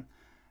sitcom,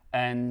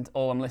 and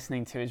all I'm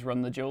listening to is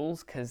Run the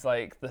Jewels, because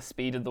like the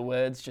speed of the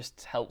words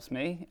just helps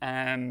me.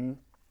 And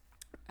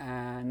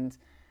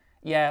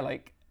yeah,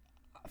 like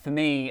for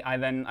me,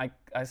 I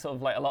sort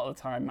of like a lot of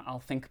the time I'll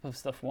think of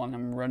stuff when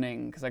I'm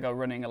running, because I go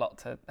running a lot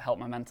to help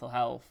my mental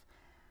health,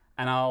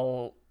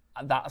 and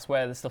that's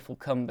where the stuff will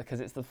come, because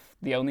it's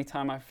the only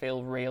time I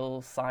feel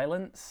real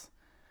silence.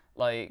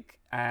 Like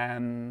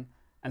and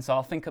so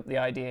I'll think up the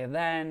idea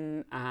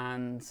then,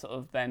 and sort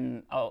of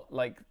then I'll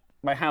like.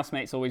 My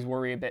housemates always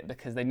worry a bit,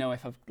 because they know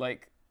if I'm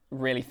like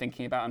really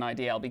thinking about an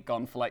idea, I'll be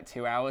gone for like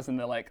 2 hours, and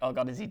they're like, "Oh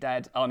God, is he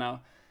dead? Oh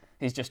no,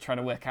 he's just trying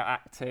to work out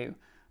Act 2."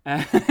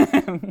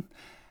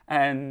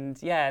 And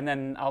yeah, and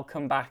then I'll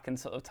come back and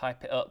sort of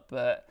type it up,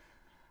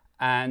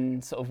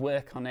 and sort of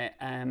work on it.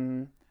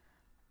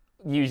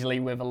 Usually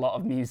with a lot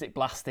of music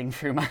blasting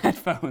through my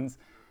headphones.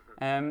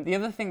 The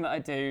other thing that I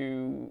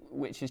do,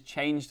 which has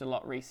changed a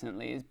lot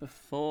recently, is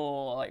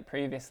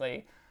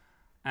previously.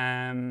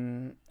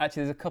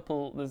 Actually,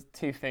 there's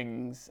two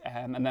things,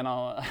 and then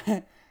I'll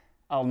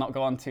I'll not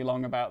go on too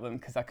long about them,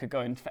 because I could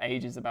go in for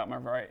ages about my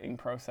writing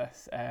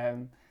process.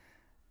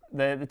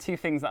 The two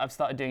things that I've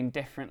started doing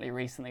differently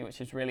recently, which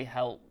has really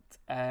helped.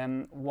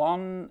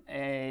 One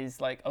is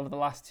like over the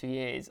last 2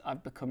 years,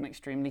 I've become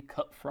extremely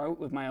cutthroat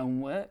with my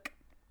own work.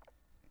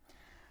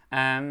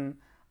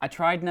 I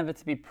tried never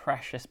to be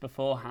precious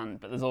beforehand,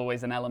 but there's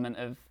always an element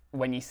of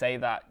when you say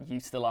that,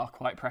 you still are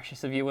quite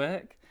precious of your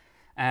work.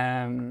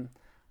 And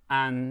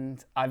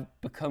I've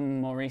become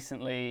more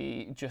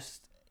recently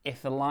just,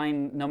 if a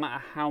line, no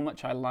matter how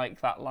much I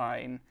like that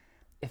line,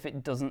 if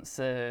it doesn't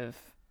serve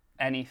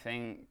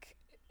anything,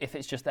 if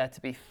it's just there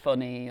to be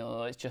funny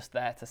or it's just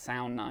there to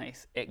sound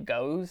nice, it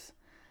goes.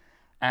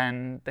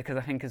 And because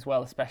I think as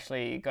well,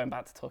 especially going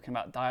back to talking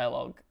about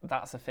dialogue,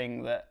 that's a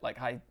thing that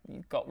like I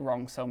got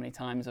wrong so many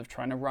times, of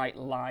trying to write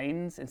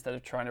lines instead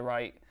of trying to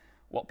write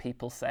what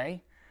people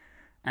say.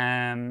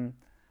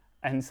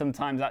 And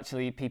sometimes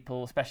actually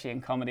people, especially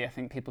in comedy, I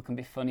think people can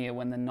be funnier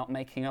when they're not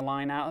making a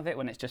line out of it,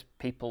 when it's just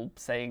people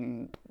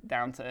saying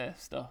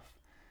down-to-earth stuff.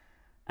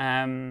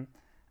 And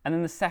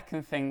then the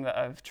second thing that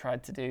I've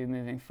tried to do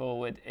moving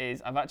forward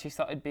is I've actually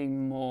started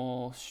being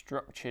more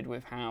structured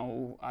with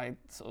how I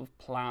sort of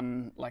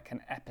plan like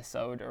an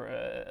episode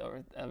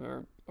or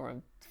a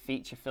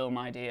feature film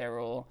idea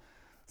or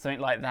something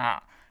like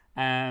that.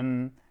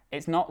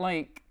 It's not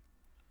like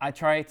I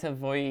try to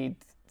avoid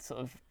sort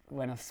of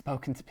when I've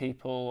spoken to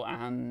people,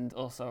 and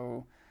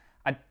also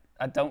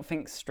I don't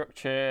think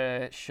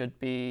structure should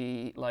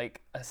be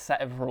like a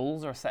set of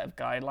rules or a set of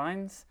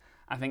guidelines.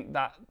 I think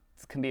that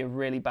can be a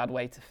really bad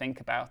way to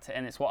think about it,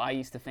 and it's what I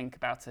used to think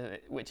about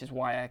it, which is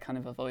why I kind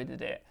of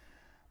avoided it.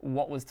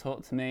 What was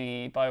taught to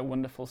me by a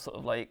wonderful sort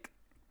of like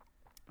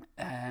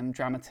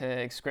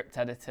dramaturg, script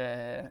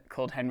editor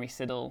called Henry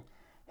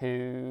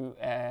who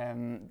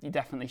you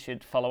definitely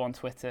should follow on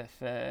Twitter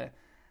for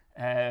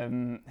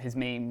his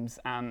memes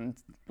and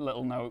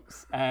little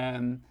notes,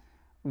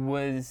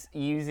 was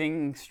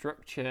using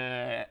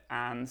structure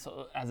and sort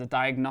of as a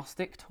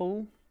diagnostic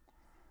tool,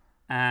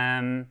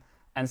 and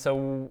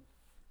so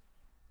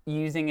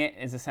using it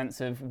as a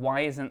sense of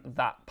why isn't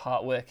that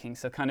part working.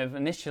 So kind of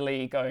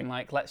initially going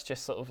like, let's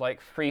just sort of like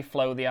free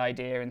flow the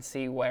idea and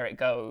see where it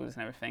goes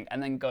and everything,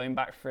 and then going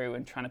back through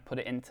and trying to put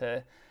it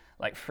into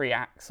like 3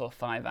 acts or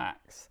 5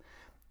 acts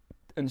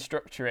and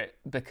structure it,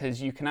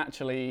 because you can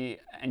actually,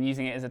 and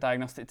using it as a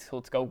diagnostic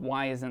tool to go,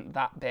 why isn't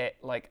that bit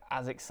like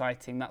as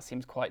exciting? That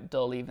seems quite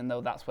dull, even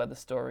though that's where the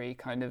story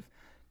kind of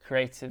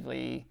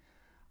creatively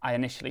I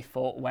initially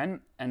thought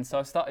went. And so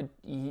I started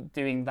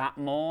doing that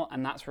more,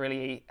 and that's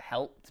really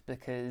helped,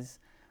 because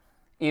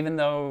even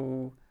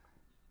though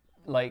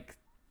like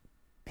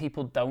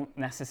people don't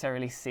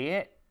necessarily see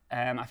it,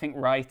 I think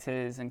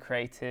writers and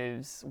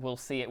creatives will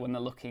see it when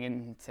they're looking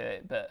into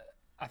it, but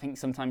I think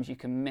sometimes you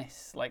can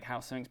miss like how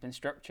something's been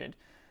structured,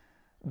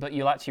 but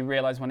you'll actually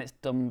realise when it's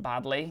done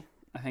badly.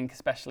 I think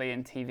especially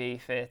in TV,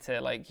 theatre,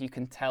 like you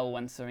can tell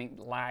when something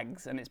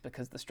lags, and it's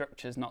because the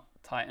structure's not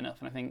tight enough.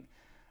 And I think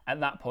at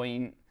that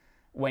point,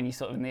 when you're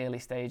sort of in the early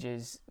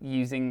stages,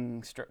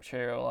 using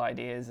structural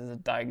ideas as a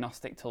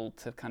diagnostic tool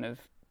to kind of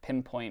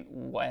pinpoint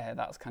where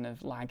that's kind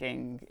of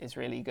lagging is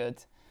really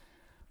good.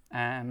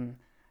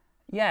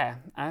 Yeah,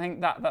 I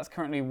think that's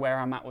currently where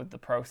I'm at with the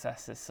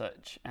process as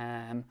such.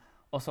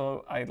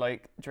 Also, I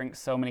like drink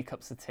so many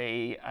cups of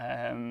tea,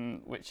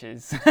 which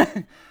is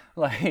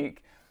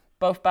like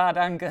both bad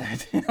and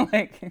good.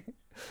 like,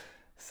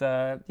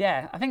 so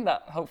yeah, I think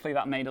that hopefully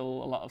that made a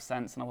lot of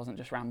sense, and I wasn't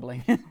just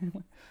rambling.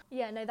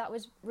 Yeah, no, that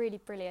was really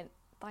brilliant.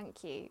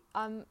 Thank you.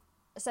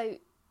 So,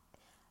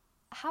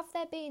 have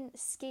there been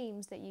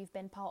schemes that you've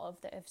been part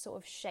of that have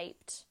sort of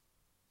shaped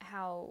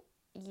how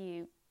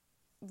you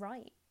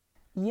write?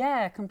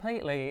 Yeah,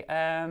 completely.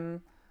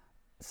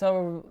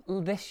 So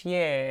this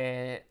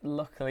year,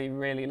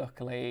 really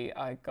luckily,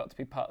 I got to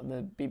be part of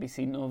the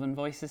BBC Northern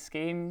Voices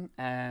scheme,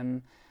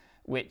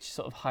 which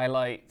sort of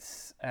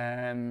highlights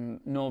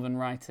Northern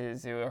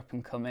writers who are up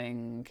and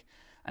coming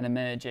and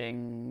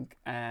emerging,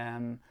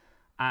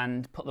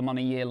 and put them on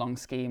a year-long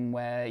scheme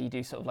where you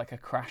do sort of like a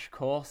crash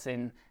course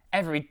in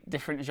every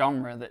different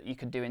genre that you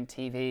could do in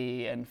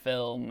TV and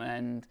film,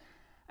 and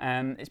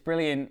it's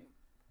brilliant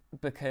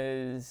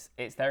because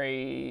it's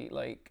very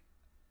like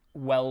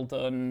well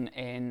done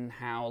in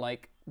how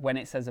like when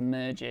it says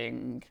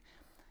emerging,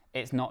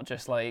 it's not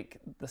just like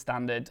the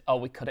standard, oh,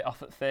 we cut it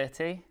off at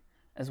 30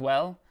 as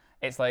well.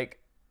 It's like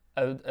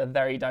a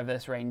very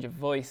diverse range of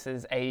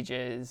voices,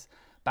 ages,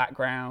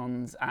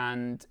 backgrounds,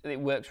 and it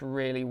works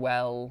really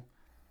well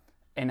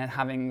in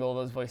having all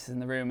those voices in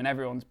the room, and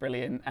everyone's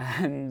brilliant,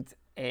 and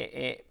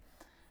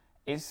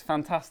it's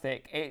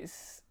fantastic.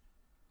 It's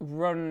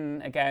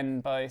run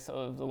again by sort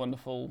of the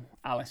wonderful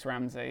Alice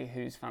Ramsey,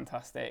 who's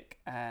fantastic,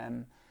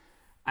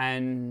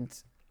 and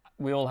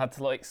we all had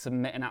to like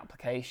submit an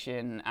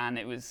application, and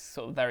it was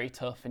sort of very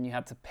tough, and you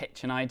had to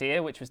pitch an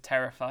idea, which was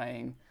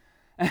terrifying.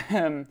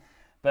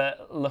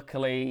 But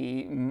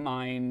luckily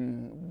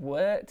mine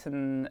worked,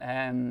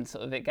 and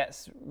sort of it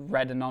gets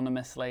read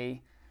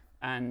anonymously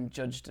and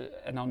judged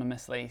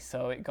anonymously,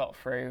 so it got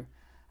through,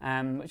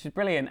 which is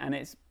brilliant. And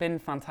it's been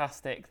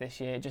fantastic this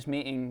year, just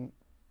meeting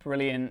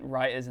brilliant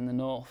writers in the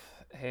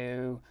North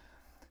who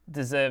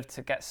deserve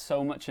to get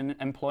so much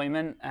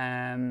employment.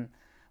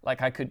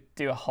 Like I could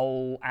do a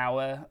whole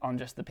hour on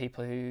just the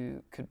people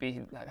who could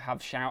be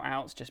have shout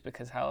outs just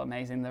because how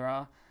amazing there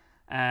are.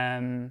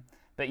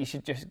 But you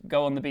should just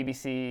go on the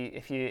BBC,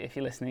 if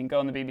you're listening, go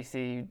on the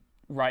BBC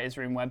Writers'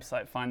 Room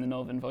website, find the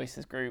Northern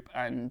Voices group,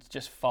 and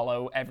just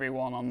follow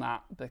everyone on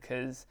that,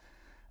 because,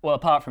 well,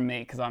 apart from me,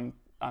 because I'm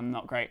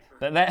not great,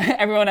 but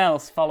everyone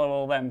else, follow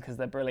all them because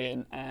they're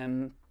brilliant.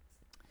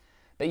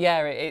 But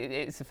yeah,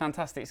 it's a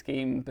fantastic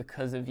scheme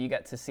because you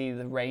get to see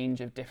the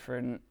range of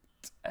different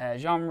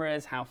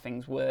genres, how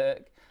things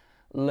work,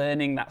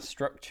 learning that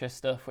structure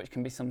stuff, which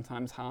can be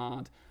sometimes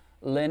hard,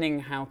 learning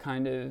how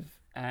kind of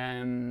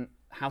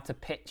how to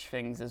pitch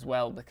things as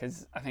well,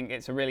 because I think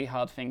it's a really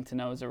hard thing to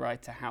know as a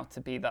writer, how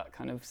to be that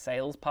kind of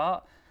sales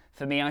part.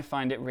 For me, I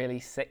find it really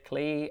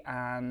sickly,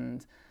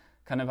 and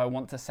kind of I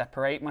want to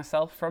separate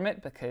myself from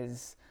it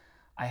because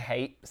I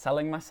hate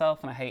selling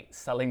myself and I hate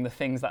selling the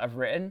things that I've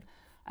written.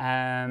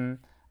 And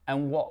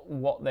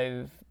what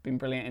they've been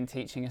brilliant in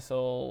teaching us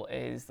all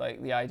is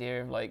like the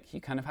idea of like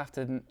you kind of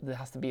there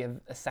has to be a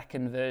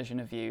second version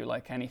of you,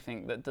 like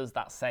anything that does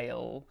that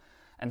sale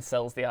and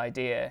sells the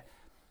idea.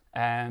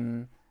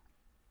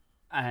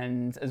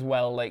 and as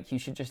well, like, you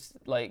should just,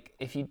 like,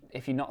 if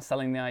you're not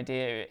selling the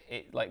idea,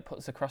 it like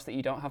puts across that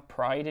you don't have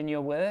pride in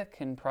your work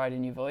and pride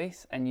in your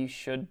voice, and you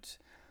should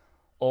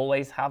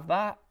always have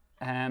that.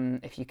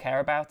 If you care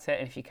about it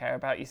and if you care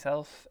about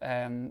yourself.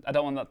 I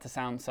don't want that to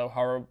sound so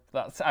horrible.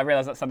 I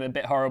realise that sounded a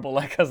bit horrible.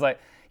 Like, I was like,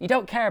 you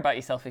don't care about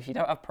yourself if you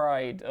don't have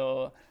pride,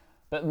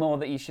 but more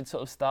that you should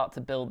sort of start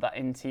to build that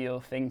into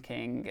your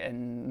thinking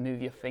and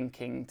move your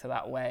thinking to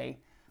that way,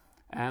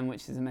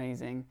 which is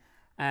amazing.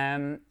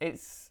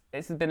 It's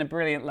been a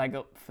brilliant leg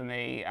up for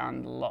me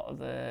and a lot of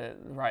the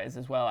writers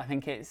as well. I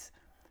think it's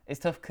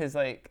tough because,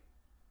 like,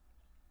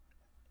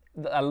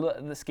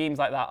 the schemes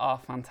like that are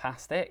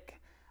fantastic,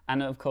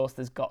 and of course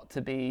there's got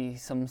to be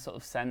some sort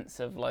of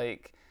sense of,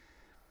 like,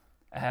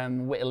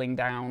 whittling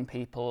down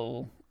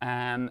people,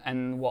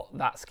 and what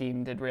that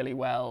scheme did really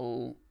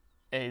well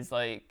is,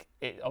 like,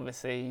 it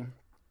obviously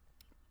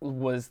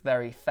was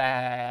very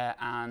fair,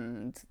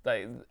 and,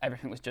 like,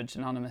 everything was judged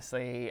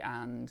anonymously,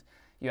 and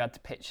you had to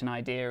pitch an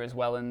idea as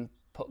well and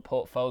put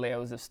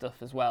portfolios of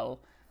stuff as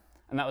well,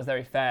 and that was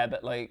very fair.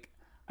 But, like,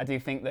 I do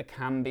think there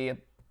can be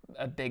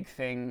a big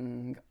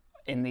thing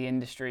in the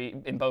industry,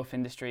 in both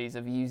industries,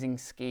 of using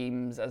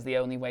schemes as the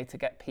only way to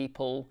get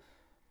people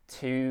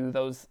to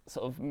those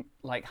sort of,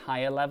 like,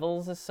 higher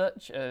levels as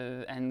such,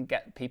 and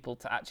get people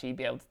to actually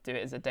be able to do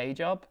it as a day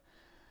job.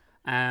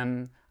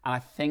 And I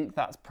think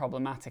that's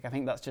problematic. I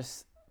think that's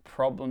just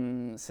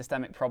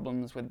systemic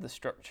problems with the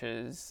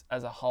structures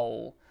as a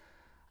whole.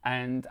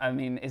 And I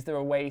mean, is there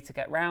a way to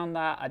get around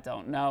that? I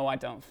don't know. I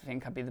don't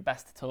think I'd be the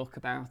best to talk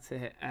about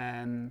it.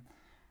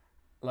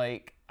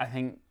 Like, I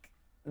think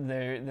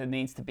there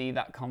needs to be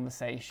that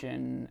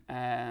conversation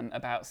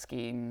about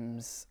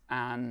schemes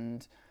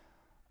and,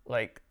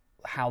 like,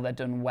 how they're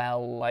done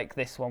well, like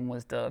this one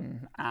was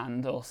done,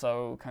 and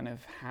also kind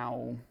of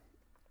how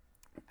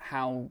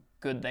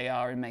good they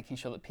are in making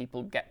sure that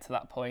people get to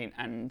that point,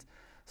 and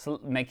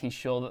making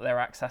sure that they're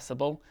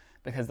accessible,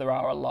 because there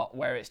are a lot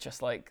where it's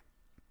just like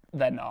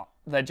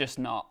they're just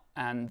not,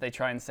 and they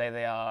try and say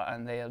they are,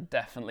 and they are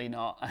definitely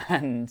not,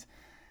 and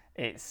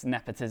it's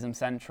nepotism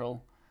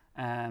central.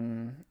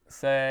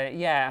 So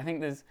yeah, I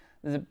think there's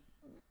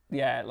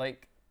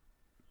like,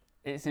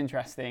 it's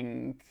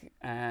interesting.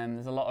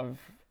 There's a lot of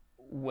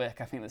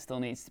work, I think, that still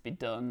needs to be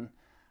done,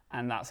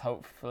 and that's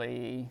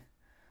hopefully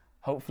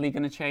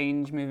going to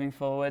change moving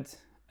forward.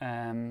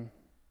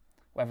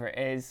 Whether it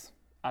is,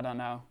 I don't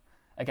know.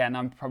 Again,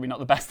 I'm probably not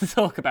the best to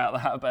talk about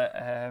that,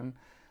 but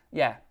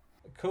yeah.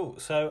 Cool.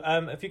 So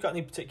have you got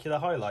any particular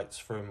highlights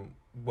from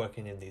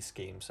working in these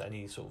schemes?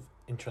 Any sort of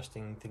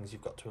interesting things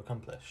you've got to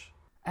accomplish?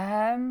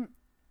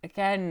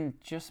 Again,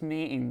 just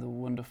meeting the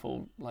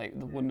wonderful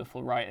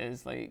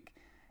writers. Like,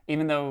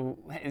 even though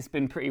it's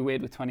been pretty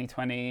weird with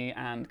 2020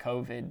 and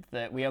COVID,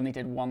 that we only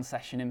did one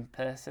session in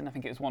person. I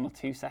think it was 1 or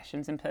 2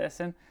 sessions in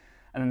person,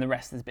 and then the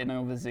rest has been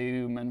over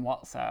Zoom and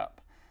WhatsApp.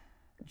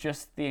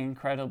 Just the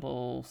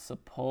incredible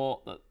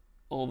support that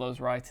all those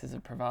writers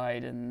have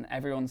provided, and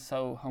everyone's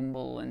so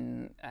humble,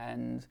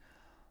 and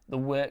the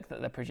work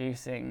that they're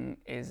producing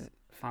is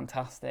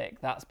fantastic.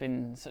 That's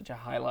been such a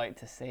highlight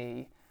to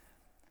see,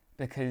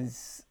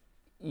 because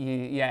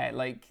you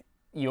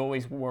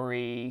always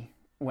worry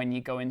when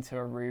you go into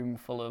a room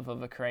full of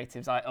other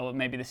creatives.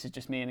 Maybe this is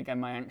just me, and again,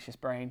 my anxious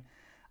brain.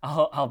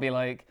 I'll be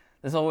like,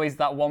 there's always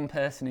that one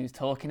person who's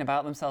talking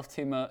about themselves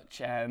too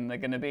much, and they're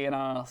going to be an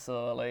arse,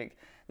 or, like,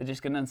 they're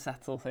just going to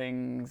unsettle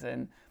things,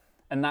 and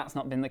that's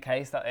not been the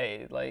case. That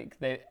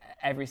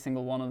every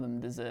single one of them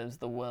deserves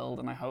the world,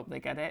 and I hope they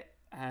get it.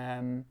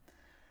 I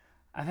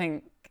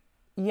think,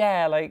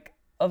 like,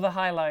 other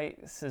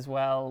highlights as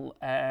well.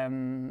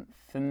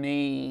 For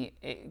me,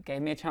 it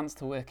gave me a chance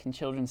to work in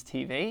children's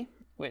TV,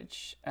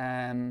 which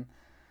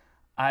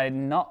I'd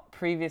not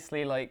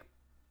previously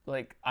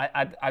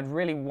I'd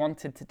really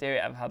wanted to do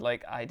it. I've had,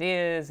 like,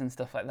 ideas and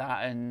stuff like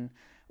that, and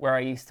where I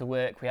used to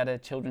work, we had a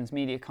children's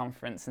media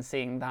conference, and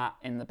seeing that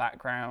in the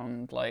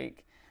background,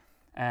 like,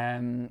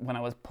 when I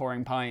was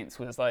pouring pints,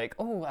 was like,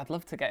 oh, I'd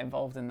love to get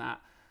involved in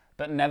that,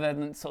 but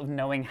never sort of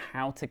knowing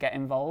how to get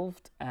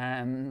involved.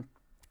 And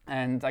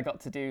I got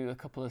to do a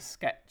couple of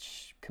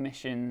sketch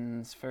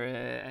commissions for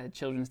a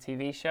children's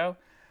TV show,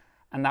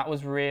 and that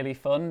was really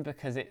fun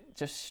because it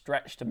just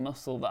stretched a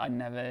muscle that I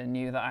never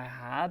knew that I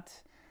had.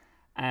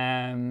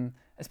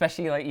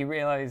 Especially, like, you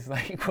realise,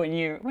 like, when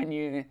you're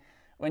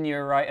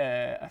a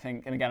writer, I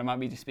think, and again, I might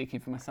be just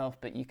speaking for myself,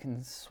 but you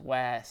can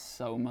swear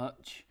so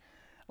much.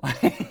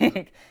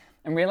 Like,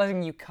 and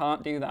realising you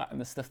can't do that,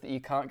 and the stuff that you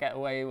can't get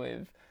away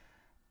with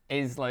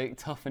is, like,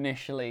 tough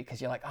initially,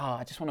 because you're like,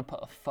 I just want to put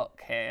a fuck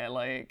here,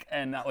 like,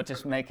 and that would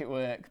just make it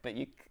work, but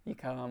you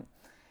can't.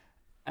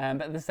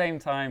 But at the same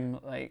time,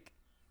 like,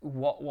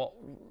 what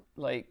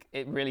like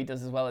it really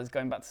does as well is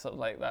going back to sort of,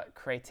 like, that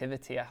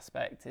creativity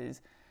aspect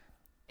is,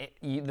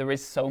 there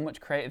is so much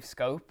creative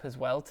scope as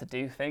well to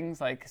do things,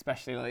 like,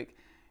 especially, like,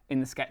 in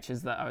the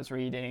sketches that I was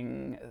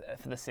reading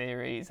for the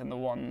series and the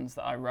ones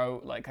that I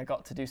wrote, like, I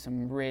got to do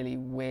some really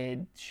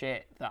weird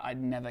shit that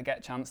I'd never get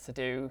a chance to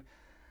do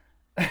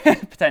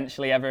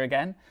potentially ever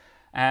again.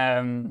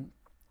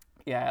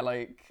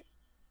 like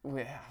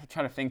I'm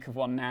trying to think of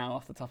one now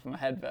off the top of my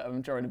head, but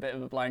I'm drawing a bit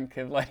of a blank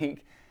of like,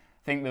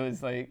 I think there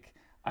was like,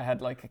 I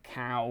had like a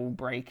cow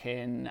break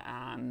in,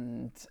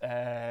 and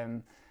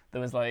there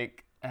was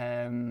like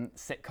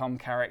sitcom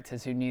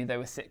characters who knew they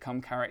were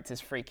sitcom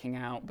characters freaking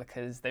out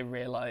because they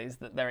realised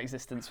that their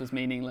existence was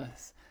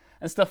meaningless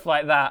and stuff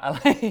like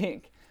that.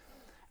 Like,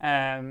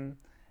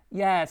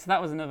 yeah, so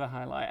that was another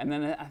highlight. And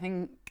then I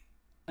think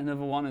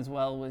another one as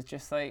well was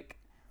just like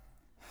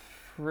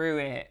through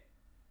it,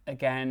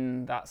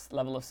 again, that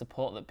level of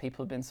support that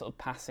people have been sort of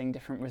passing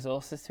different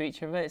resources to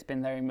each other. It's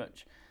been very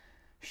much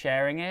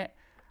sharing it.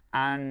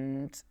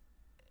 And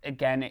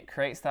again, it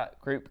creates that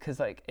group because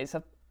like it's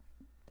a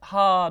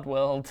hard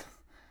world.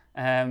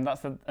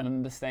 That's an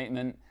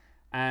understatement.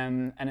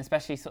 And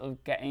especially sort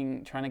of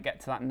trying to get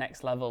to that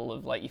next level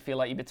of like, you feel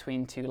like you're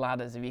between two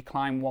ladders. If you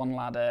climb one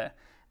ladder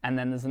and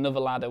then there's another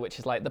ladder, which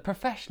is like the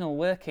professional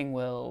working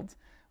world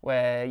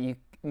where you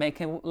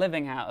make a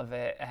living out of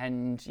it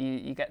and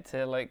you get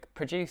to like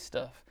produce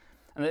stuff.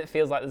 And it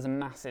feels like there's a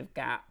massive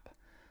gap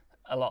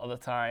a lot of the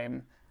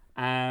time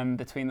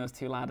between those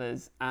two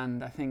ladders.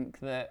 And I think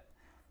that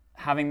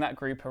having that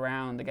group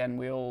around, again,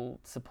 we all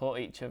support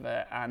each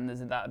other, and there's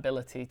that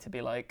ability to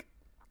be like,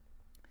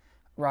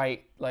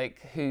 right,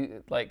 like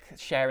who, like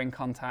sharing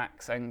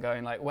contacts and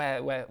going like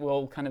where we're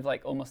all kind of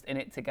like almost in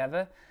it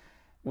together,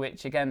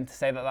 which again, to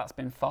say that that's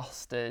been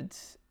fostered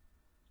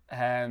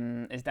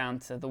is down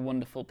to the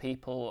wonderful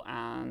people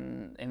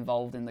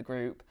involved in the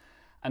group,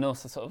 and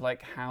also sort of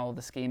like how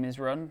the scheme is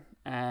run.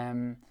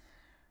 And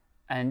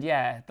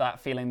yeah, that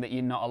feeling that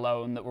you're not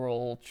alone, that we're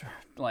all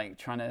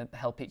trying to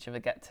help each other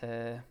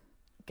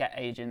get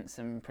agents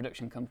and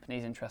production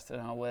companies interested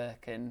in our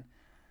work. And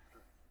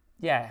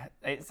yeah,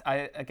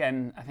 I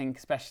think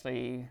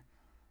especially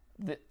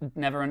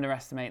never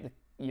underestimate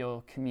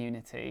your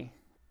community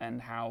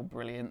and how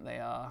brilliant they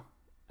are.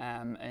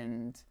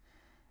 And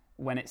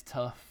when it's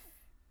tough,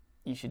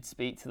 you should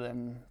speak to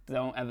them.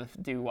 Don't ever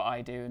do what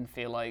I do and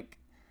feel like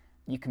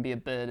you can be a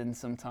burden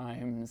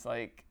sometimes.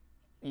 Like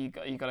you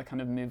got to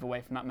kind of move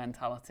away from that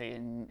mentality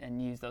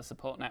and use those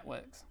support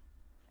networks.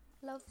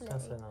 Lovely.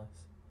 That's so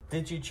nice.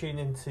 Did you tune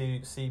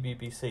into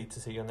CBBC to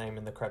see your name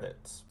in the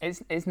credits?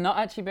 It's not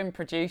actually been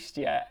produced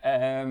yet.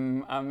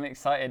 I'm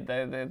excited.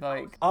 They're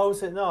like. Oh,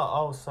 is it not?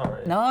 Oh,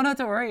 sorry. No,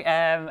 don't worry.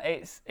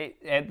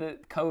 The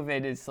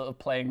COVID is sort of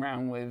playing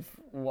around with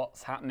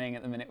what's happening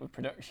at the minute with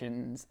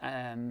productions.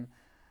 I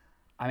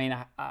mean,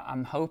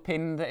 I'm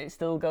hoping that it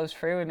still goes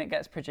through and it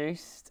gets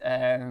produced.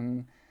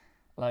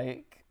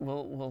 Like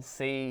we'll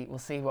see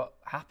what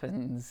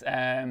happens.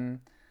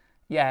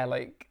 Yeah,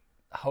 like.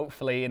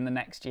 Hopefully in the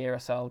next year or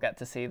so I'll get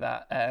to see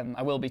that.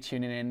 I will be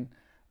tuning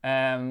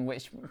in,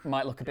 which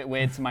might look a bit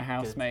weird to my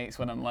housemates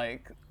when I'm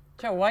like,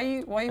 Joe, why are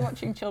you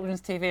watching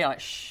children's TV? I'm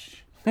like, shh.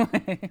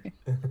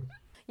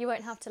 You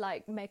won't have to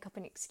like make up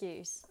an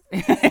excuse.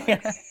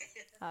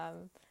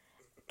 Can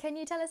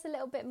you tell us a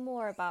little bit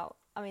more about,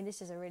 I mean,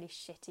 this is a really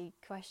shitty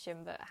question,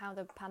 but how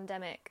the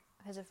pandemic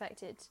has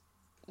affected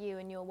you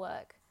and your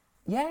work?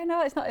 Yeah,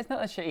 no, it's not a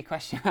shitty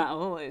question at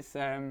all. It's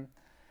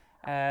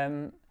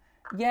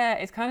yeah,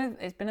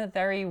 it's been a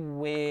very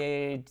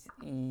weird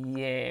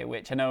year,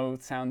 which I know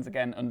sounds,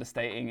 again,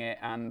 understating it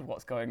and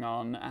what's going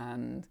on.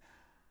 And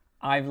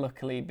I've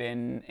luckily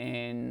been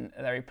in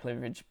a very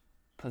privileged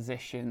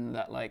position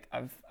that, like,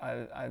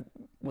 I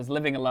was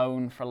living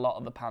alone for a lot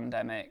of the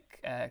pandemic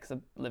because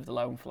I've lived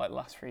alone for, like, the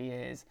last 3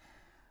 years.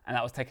 And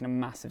that was taking a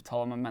massive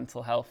toll on my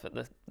mental health at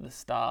the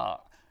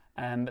start.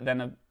 But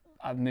then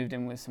I've moved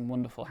in with some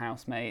wonderful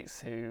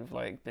housemates who've,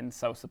 like, been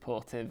so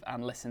supportive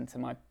and listened to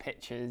my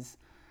pitches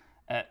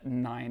at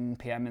 9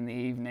 p.m. in the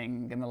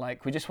evening, and they're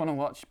like, we just want to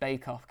watch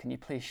Bake Off, can you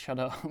please shut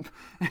up?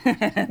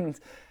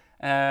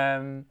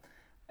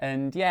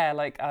 and yeah,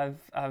 like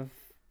I'm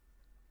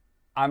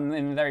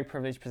in a very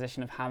privileged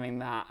position of having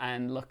that,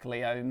 and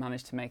luckily I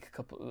managed to make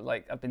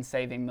I've been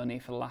saving money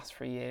for the last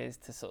 3 years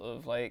to sort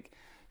of like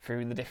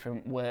through the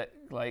different work,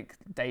 like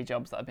day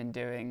jobs that I've been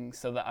doing,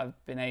 so that I've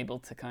been able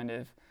to kind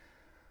of,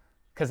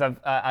 because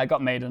I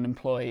got made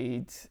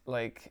unemployed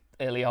like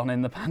early on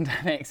in the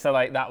pandemic, so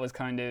like that was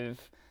kind of.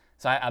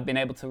 So I've been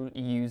able to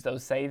use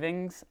those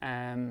savings.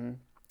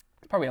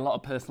 Probably a lot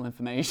of personal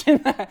information,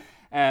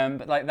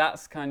 but like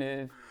that's kind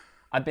of,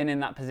 I've been in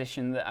that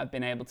position that I've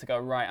been able to go,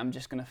 right, I'm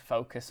just going to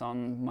focus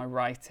on my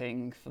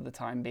writing for the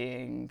time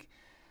being.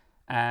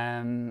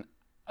 And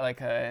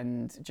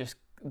just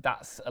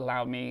that's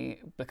allowed me,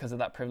 because of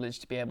that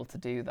privilege, to be able to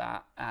do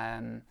that.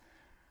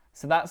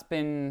 So that's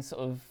been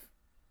sort of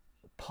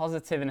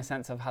positive in a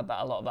sense. I've had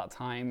that a lot of that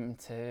time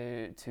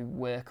to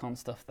work on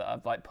stuff that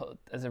I've like put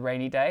as a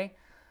rainy day.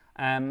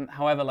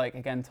 However, like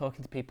again,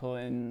 talking to people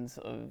in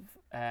sort of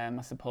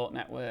my support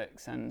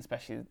networks and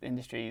especially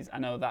industries, I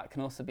know that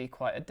can also be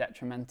quite a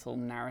detrimental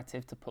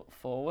narrative to put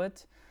forward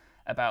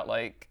about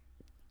like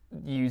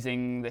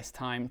using this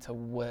time to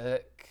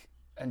work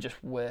and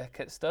just work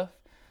at stuff,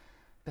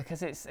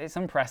 because it's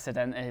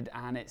unprecedented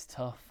and it's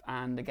tough.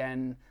 And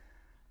again,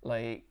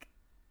 like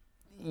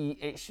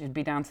it should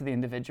be down to the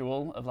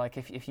individual of like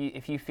if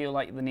you feel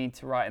like the need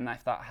to write and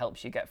if that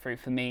helps you get through.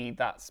 For me,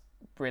 that's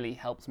really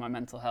helps my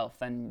mental health,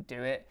 then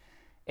do it.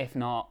 If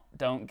not,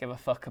 don't give a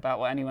fuck about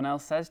what anyone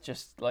else says.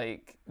 Just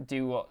like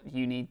do what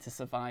you need to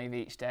survive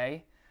each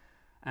day.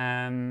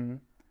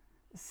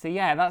 So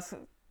yeah,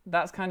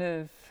 that's kind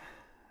of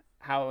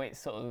how it's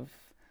sort of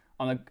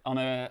on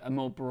a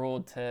more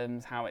broad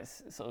terms how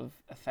it's sort of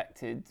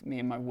affected me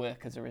and my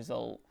work as a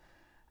result.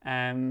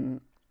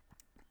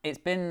 It's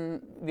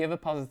been the other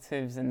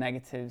positives and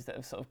negatives that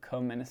have sort of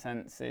come in a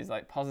sense is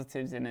like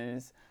positives in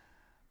is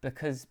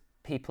because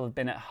people have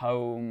been at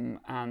home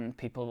and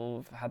people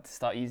have had to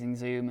start using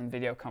Zoom and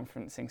video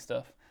conferencing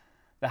stuff.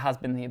 There has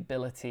been the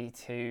ability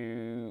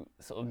to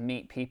sort of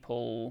meet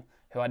people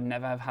who I'd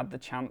never have had the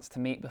chance to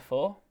meet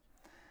before,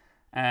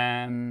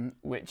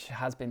 which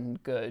has been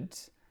good.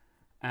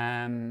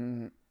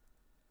 But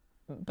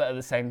at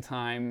the same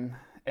time,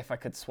 if I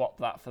could swap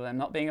that for there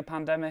not being a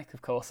pandemic,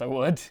 of course I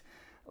would.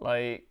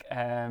 Like,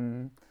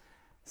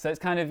 so it's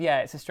kind of, yeah,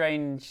 it's a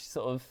strange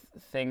sort of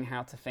thing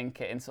how to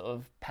think it and sort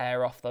of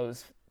pair off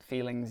those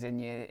feelings in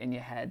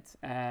your head.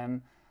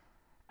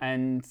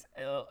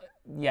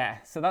 Yeah,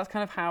 so that's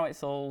kind of how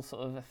it's all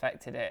sort of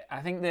affected it.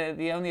 I think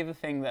the only other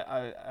thing that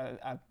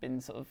I've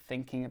been sort of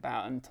thinking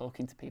about and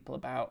talking to people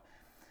about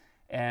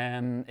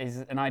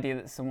is an idea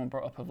that someone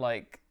brought up of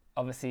like,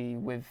 obviously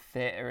with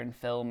theatre and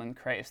film and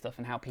creative stuff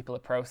and how people are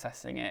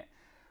processing it,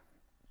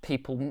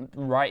 people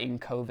writing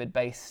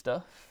COVID-based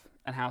stuff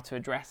and how to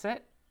address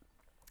it.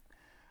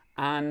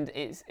 And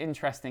it's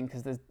interesting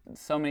because there's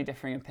so many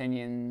differing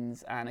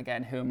opinions, and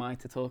again, who am I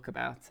to talk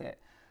about it?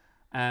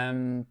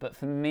 But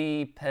for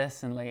me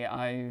personally,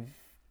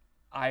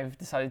 I've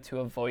decided to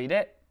avoid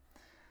it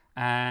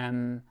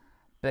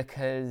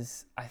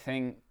because I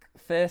think,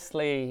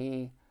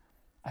 firstly,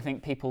 I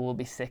think people will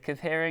be sick of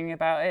hearing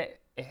about it.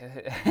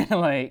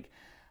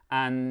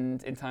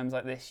 And in times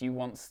like this, you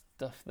want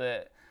stuff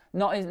that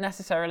not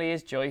necessarily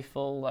is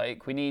joyful.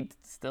 Like we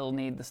still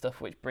need the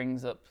stuff which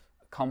brings up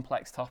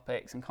complex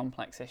topics and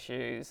complex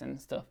issues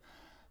and stuff.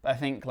 But I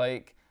think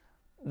like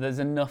there's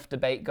enough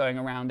debate going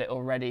around it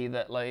already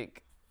that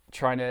like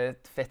trying to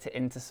fit it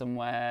into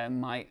somewhere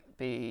might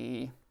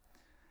be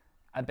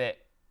a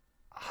bit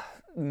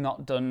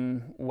not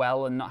done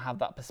well and not have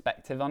that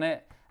perspective on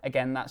it.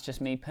 Again, that's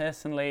just me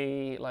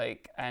personally,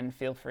 like, and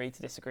feel free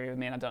to disagree with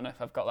me. And I don't know if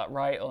I've got that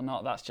right or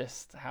not. That's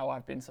just how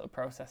I've been sort of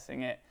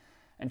processing it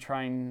and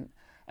trying.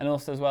 And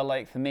also as well,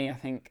 like for me, I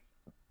think,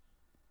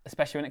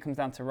 especially when it comes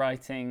down to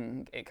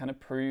writing, it kind of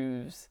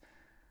proves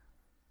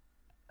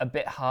a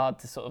bit hard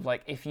to sort of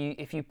like, if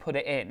you put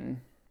it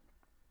in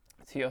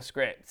to your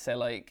script. So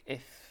like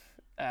if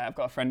I've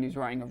got a friend who's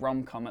writing a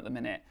rom-com at the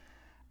minute,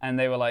 and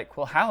they were like,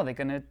 well, how are they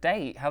going to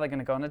date? How are they going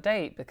to go on a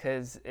date?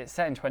 Because it's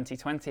set in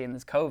 2020 and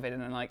there's COVID.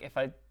 And then like, if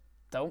I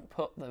don't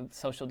put the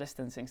social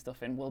distancing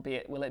stuff in, will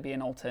it be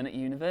an alternate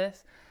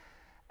universe?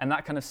 And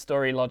that kind of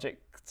story logic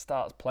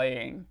starts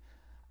playing,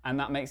 and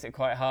that makes it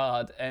quite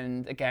hard.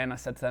 And again, I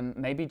said to them,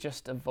 maybe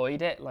just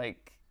avoid it.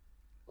 Like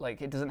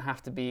it doesn't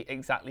have to be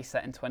exactly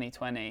set in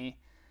 2020.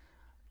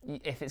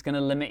 If it's going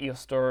to limit your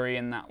story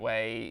in that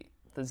way,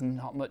 there's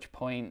not much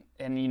point,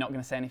 and you're not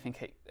going to say anything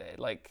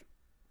like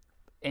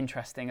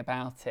interesting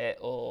about it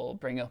or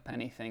bring up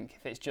anything.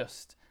 If it's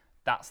just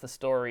that's the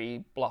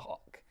story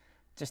block,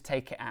 just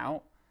take it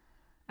out.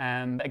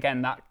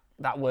 Again,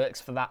 that works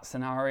for that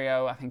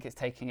scenario. I think it's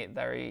taking it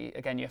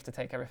again, you have to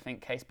take everything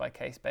case by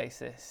case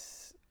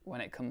basis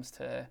when it comes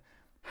to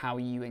how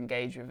you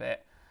engage with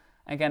it.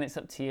 Again, it's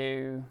up to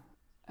you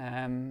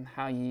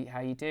how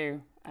you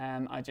do.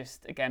 I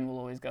just, again, will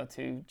always go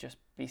to just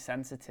be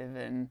sensitive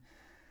and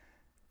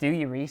do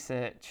your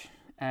research.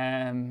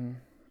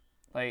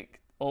 Like,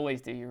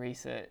 always do your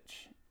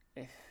research.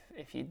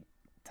 If you're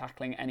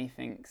tackling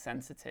anything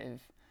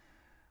sensitive,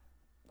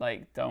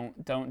 like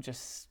don't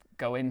just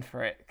go in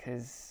for it,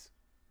 because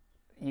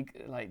you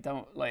like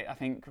don't like. I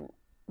think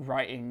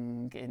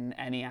writing in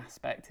any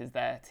aspect is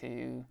there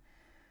to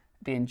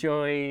be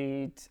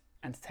enjoyed.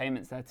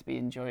 Entertainment's there to be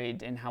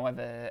enjoyed in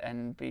however,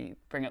 and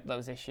bring up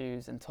those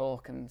issues and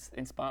talk and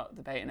inspire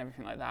debate and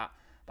everything like that.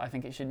 But I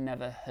think it should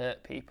never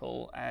hurt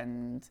people.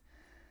 And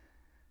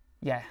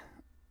yeah,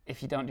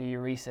 if you don't do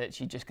your research,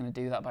 you're just going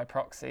to do that by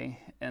proxy,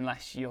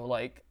 unless you're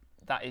like,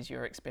 that is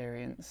your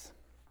experience.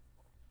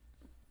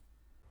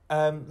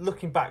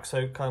 Looking back,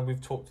 so kind of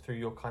we've talked through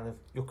your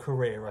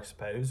career, I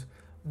suppose.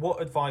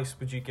 What advice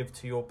would you give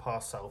to your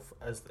past self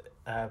as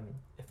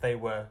if they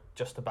were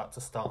just about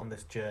to start on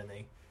this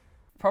journey?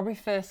 Probably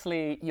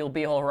firstly, you'll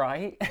be all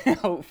right,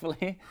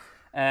 hopefully.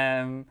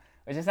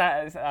 Which is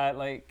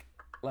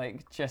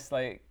just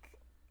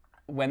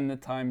when the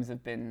times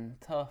have been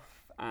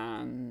tough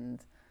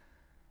and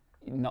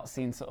not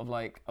seen sort of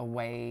like a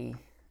way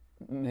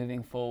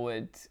moving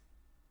forward,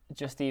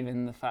 just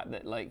even the fact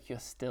that like you're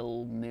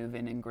still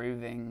moving and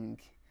grooving,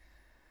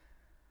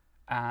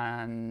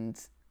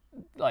 and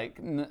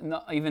like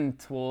not even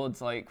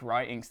towards like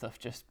writing stuff,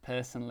 just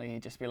personally,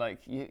 just be like,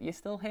 you're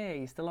still here,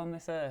 you're still on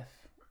this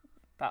earth,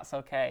 that's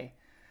okay,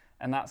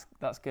 and that's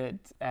good.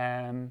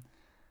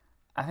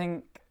 I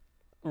think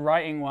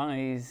writing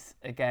wise,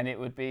 again, it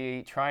would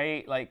be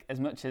try, like, as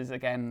much as,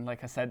 again,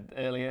 like I said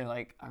earlier,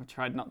 like, I've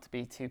tried not to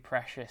be too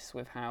precious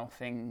with how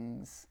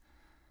things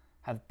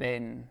have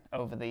been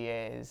over the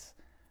years.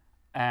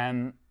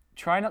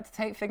 Try not to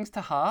take things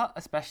to heart,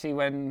 especially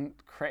when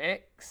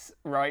critics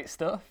write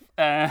stuff.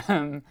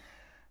 The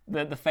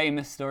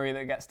famous story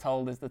that gets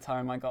told is the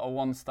time I got a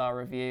 1-star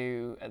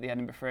review at the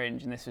Edinburgh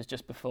Fringe, and this was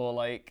just before,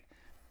 like,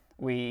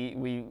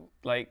 we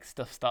like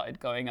stuff started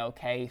going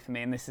okay for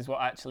me, and this is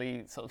what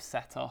actually sort of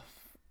set off,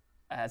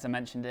 as I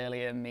mentioned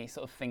earlier, me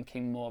sort of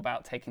thinking more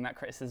about taking that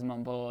criticism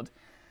on board.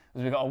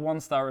 Was we got a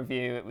 1-star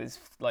review. It was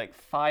like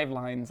 5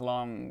 lines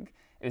long.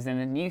 It was in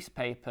a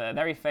newspaper, a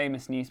very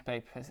famous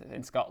newspaper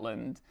in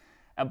Scotland,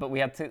 but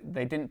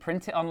they didn't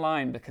print it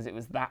online because it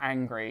was that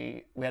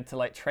angry. We had to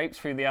like traipse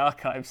through the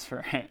archives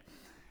for it,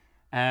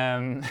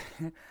 and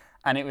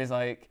it was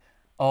like,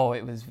 oh,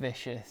 it was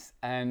vicious.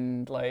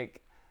 And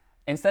like,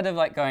 instead of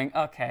like going,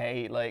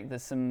 okay, like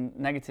there's some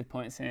negative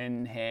points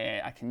in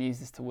here, I can use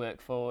this to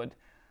work forward,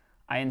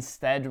 I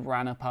instead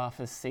ran up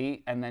Arthur's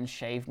seat and then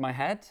shaved my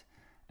head,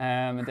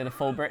 and did a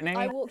full Britney.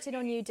 I walked in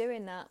on you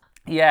doing that.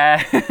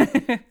 Yeah.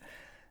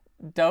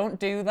 Don't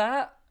do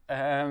that.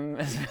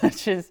 As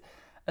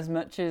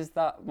much as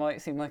that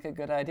might seem like a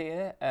good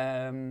idea.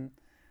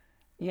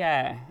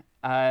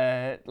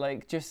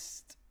 Like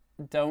just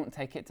don't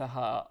take it to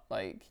heart.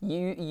 Like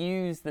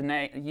use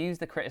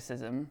the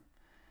criticism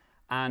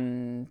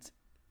and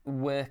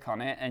work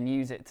on it and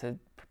use it to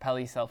propel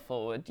yourself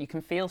forward. You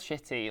can feel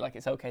shitty. Like,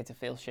 it's okay to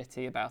feel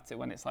shitty about it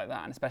when it's like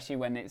that, and especially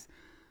when it's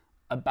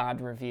a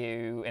bad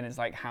review and it's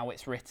like how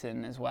it's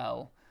written as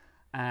well.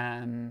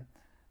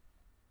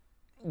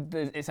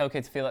 It's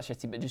okay to feel that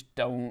shitty, but just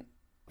don't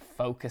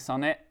focus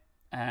on it.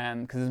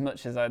 Because as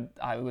much as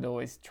I would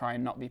always try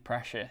and not be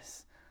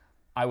precious,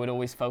 I would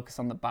always focus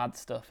on the bad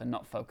stuff and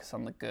not focus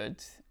on the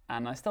good.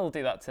 And I still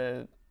do that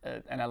to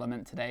an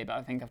element today, but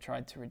I think I've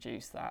tried to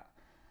reduce that.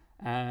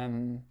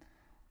 And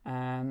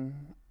I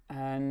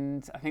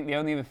think the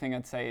only other thing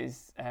I'd say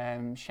is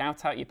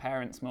shout out your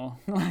parents more,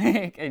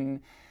 like,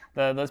 and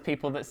those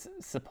people that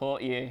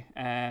support you.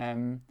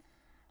 My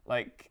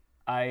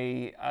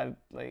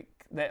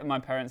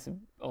parents have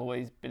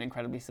always been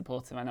incredibly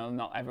supportive. I know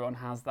not everyone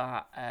has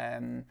that.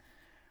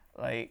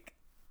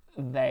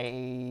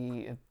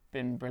 They have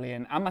been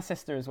brilliant, and my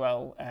sister as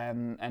well.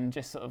 And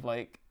just sort of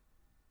like,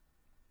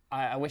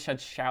 I wish I'd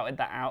shouted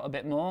that out a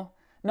bit more.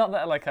 Not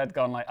that like I'd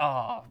gone like,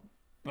 oh,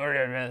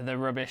 the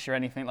rubbish or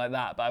anything like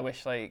that, but I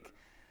wish like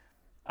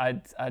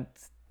I'd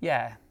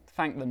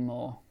thank them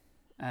more.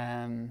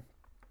 I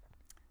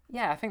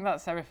think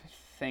that's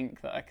everything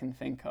that I can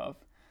think of.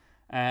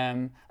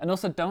 And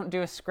also, don't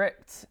do a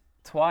script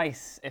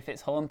twice if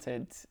it's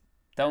haunted.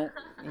 You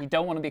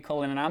don't want to be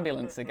calling an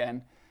ambulance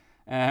again.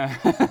 Bit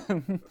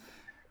of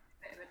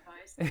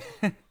advice.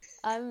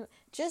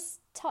 Just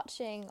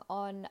touching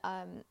on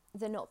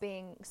the not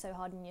being so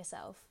hard on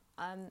yourself.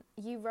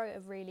 You wrote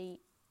a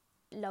really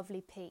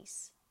lovely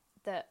piece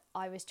that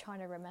I was trying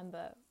to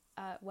remember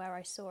where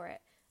I saw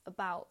it,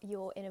 about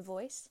your inner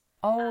voice.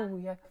 Oh,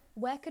 yeah.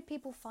 Where could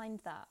people find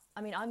that?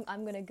 I mean,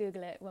 I'm going to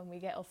Google it when we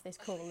get off this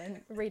call and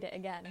read it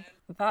again.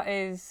 That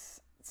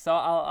is... So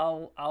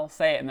I'll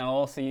say it, and then I'll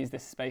also use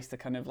this space to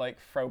kind of like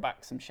throw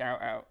back some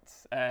shout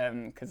outs.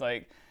 Because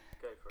like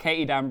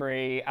Katie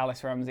Danbury,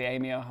 Alice Ramsey,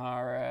 Amy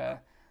O'Hara,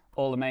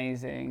 all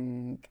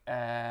amazing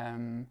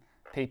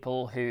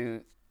people who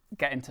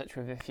get in touch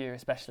with if you're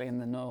especially in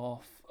the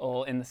north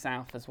or in the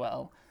south as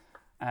well.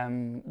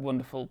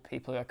 Wonderful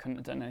people who I couldn't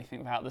have done anything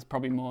without. There's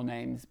probably more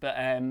names, but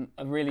a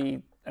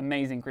really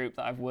amazing group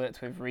that I've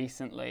worked with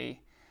recently,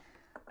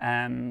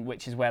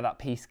 which is where that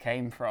piece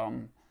came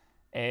from,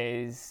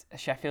 is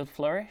Sheffield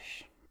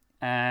Flourish.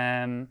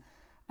 And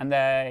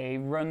they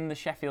run the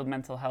Sheffield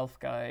Mental Health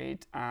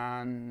Guide,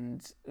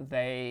 and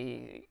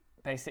they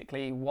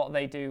basically, what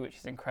they do, which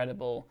is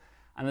incredible,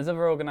 and there's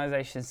other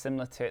organisations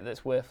similar to it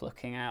that's worth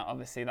looking at.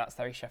 Obviously that's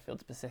very Sheffield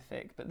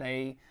specific, but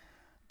they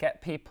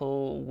get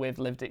people with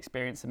lived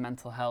experience of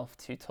mental health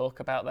to talk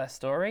about their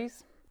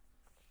stories.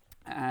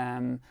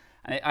 And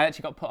I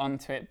actually got put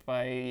onto it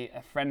by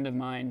a friend of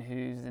mine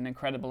who's an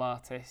incredible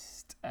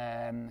artist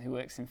who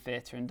works in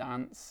theatre and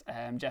dance,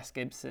 Jess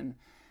Gibson,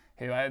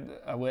 who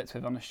I worked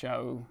with on a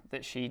show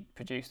that she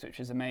produced, which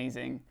was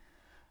amazing,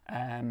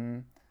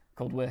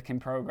 called Work in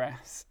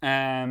Progress.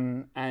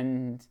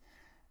 And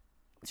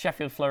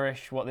Sheffield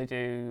Flourish, what they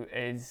do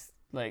is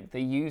like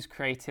they use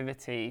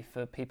creativity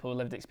for people with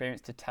lived experience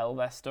to tell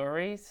their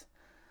stories.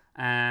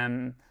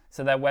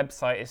 So their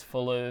website is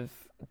full of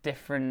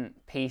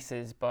different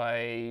pieces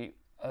by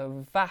a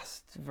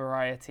vast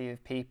variety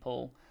of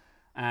people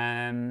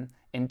in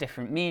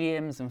different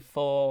mediums and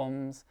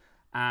forms,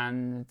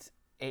 and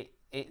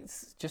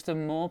it's just a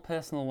more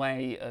personal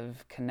way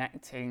of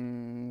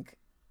connecting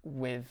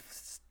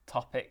with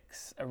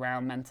topics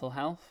around mental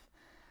health,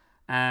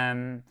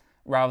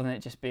 rather than it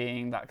just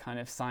being that kind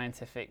of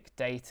scientific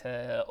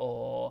data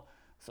or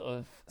sort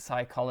of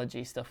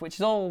psychology stuff, which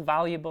is all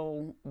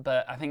valuable,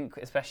 but I think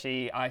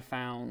especially I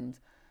found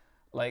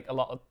like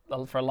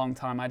for a long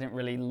time, I didn't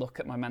really look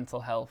at my mental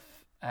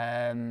health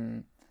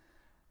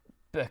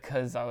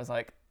because I was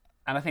like,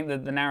 and I think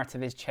that the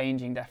narrative is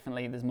changing.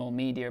 Definitely, there's more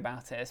media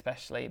about it,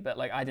 especially. But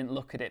like, I didn't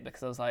look at it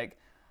because I was like,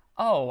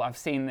 oh, I've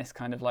seen this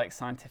kind of like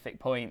scientific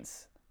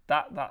points.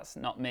 That's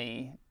not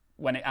me.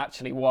 When it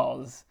actually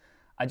was,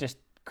 I just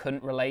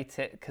couldn't relate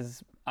it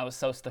because I was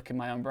so stuck in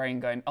my own brain,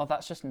 going, oh,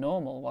 that's just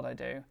normal what I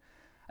do.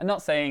 I'm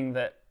not saying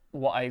that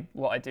what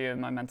I do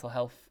in my mental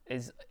health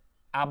is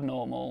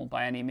abnormal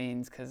by any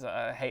means, because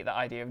I hate that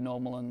idea of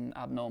normal and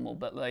abnormal,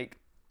 but like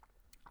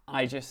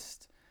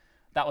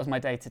that was my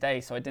day to day,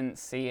 so I didn't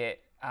see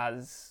it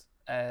as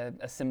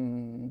a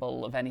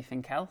symbol of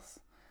anything else.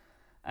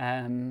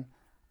 And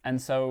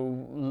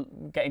so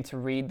getting to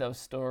read those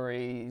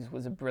stories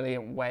was a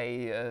brilliant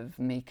way of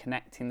me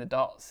connecting the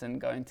dots and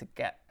going to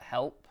get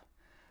help,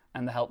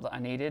 and the help that I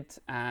needed,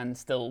 and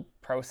still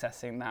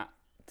processing that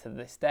to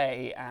this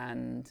day.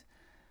 And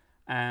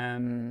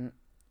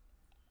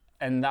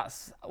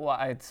that's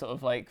what I'd sort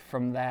of like,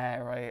 from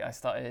there, I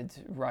started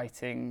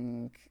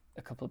writing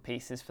a couple of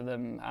pieces for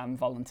them,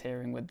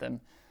 volunteering with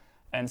them,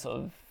 and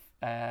sort of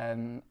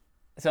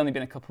it's only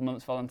been a couple of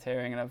months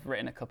volunteering, and I've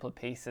written a couple of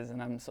pieces,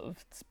 and I'm sort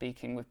of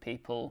speaking with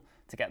people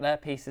to get their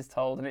pieces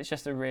told, and it's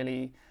just a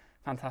really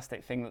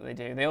fantastic thing that they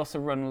do. They also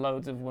run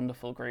loads of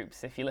wonderful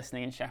groups. If you're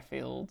listening in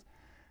Sheffield,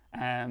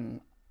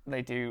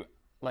 they do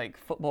like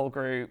football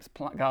groups,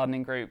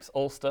 gardening groups,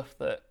 all stuff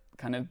that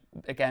kind of,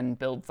 again,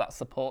 builds that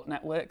support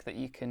network that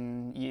you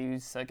can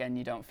use. So again,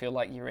 you don't feel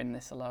like you're in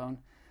this alone,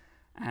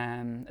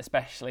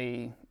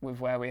 especially with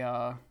where we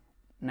are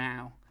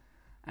now.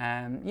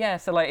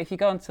 So like, if you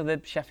go onto the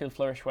Sheffield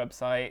Flourish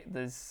website,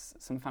 there's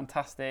some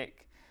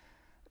fantastic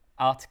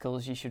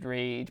articles you should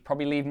read.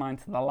 Probably leave mine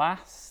to the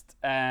last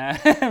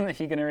if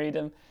you're going to read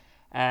them.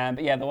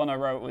 But yeah, the one I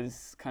wrote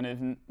was kind of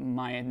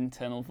my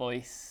internal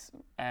voice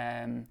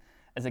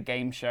as a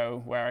game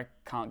show where I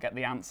can't get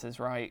the answers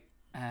right.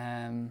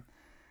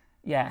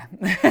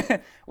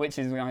 Which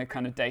is my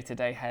kind of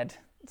day-to-day head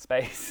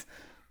space.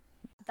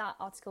 That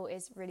article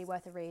is really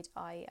worth a read.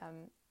 I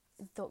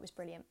thought it was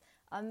brilliant.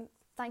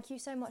 Thank you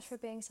so much for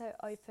being so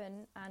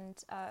open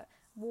and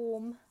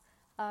warm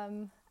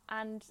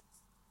and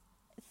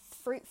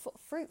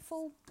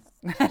fruitful.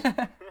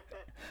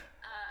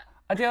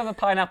 I do have a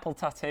pineapple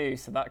tattoo,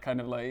 so that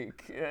kind of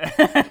like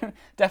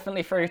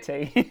definitely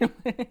fruity.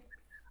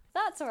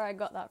 That's where I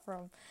got that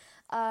from.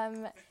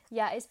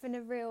 It's been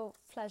a real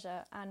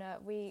pleasure, and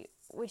we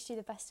wish you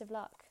the best of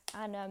luck.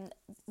 And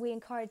we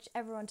encourage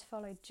everyone to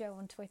follow Joe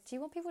on Twitter. Do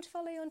you want people to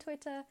follow you on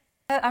Twitter?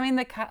 I mean,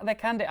 they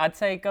can do. I'd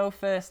say go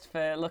first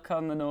for look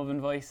on the Northern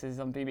Voices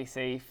on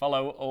BBC.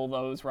 Follow all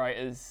those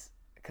writers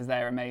because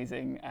they're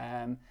amazing.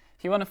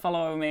 If you want to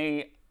follow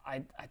me,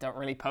 I don't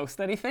really post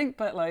anything,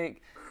 but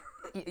like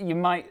you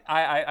might.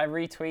 I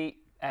retweet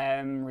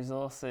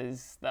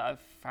resources that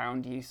I've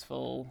found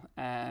useful.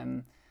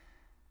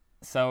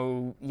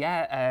 So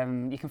yeah,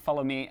 you can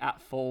follow me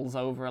at Falls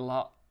Over a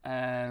lot.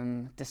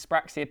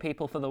 Dyspraxia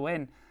people for the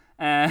win.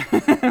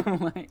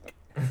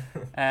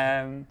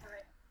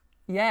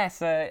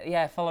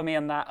 Follow me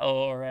on that,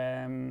 or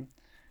I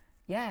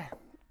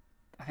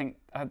think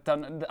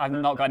I've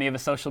not got any other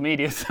social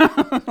media. So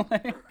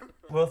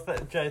Well,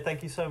 Joe,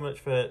 thank you so much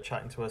for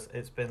chatting to us.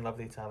 It's been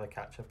lovely to have a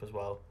catch up as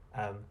well.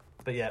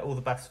 But yeah, all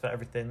the best for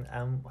everything,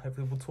 and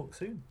hopefully we'll talk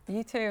soon.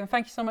 You too, and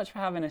thank you so much for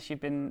having us.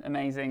 You've been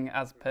amazing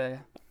as per.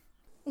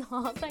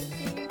 Oh, thank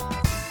you.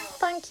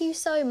 Thank you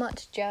so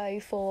much, Joe,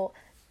 for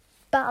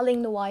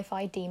battling the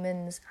Wi-Fi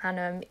demons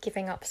and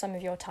giving up some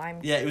of your time.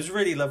 Yeah, it was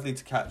really lovely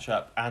to catch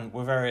up, and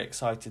we're very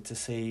excited to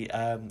see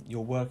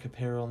your work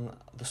appear on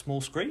the small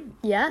screen.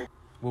 Yeah.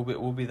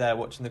 We'll be there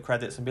watching the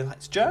credits and be like,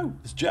 it's Joe.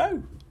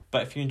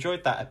 But if you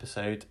enjoyed that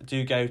episode,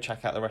 do go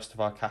check out the rest of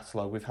our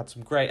catalogue. We've had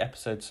some great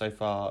episodes so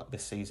far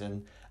this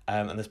season,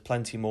 and there's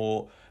plenty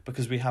more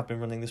because we have been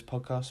running this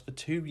podcast for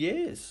 2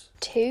 years.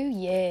 2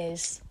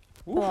 years.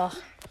 Whoa.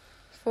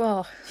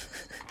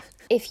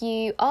 If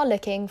you are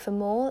looking for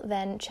more,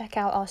 then check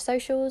out our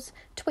socials.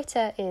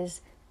 Twitter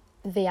is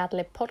The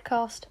Adlib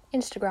Podcast,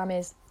 Instagram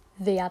is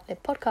The Adlib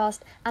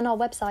Podcast, and our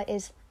website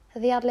is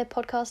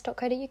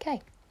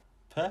theadlibpodcast.co.uk.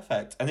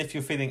 Perfect. And if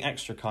you're feeling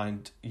extra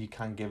kind, you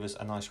can give us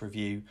a nice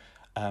review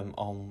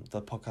on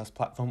the podcast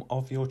platform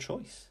of your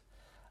choice.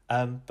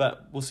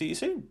 But we'll see you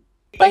soon.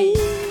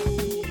 Bye!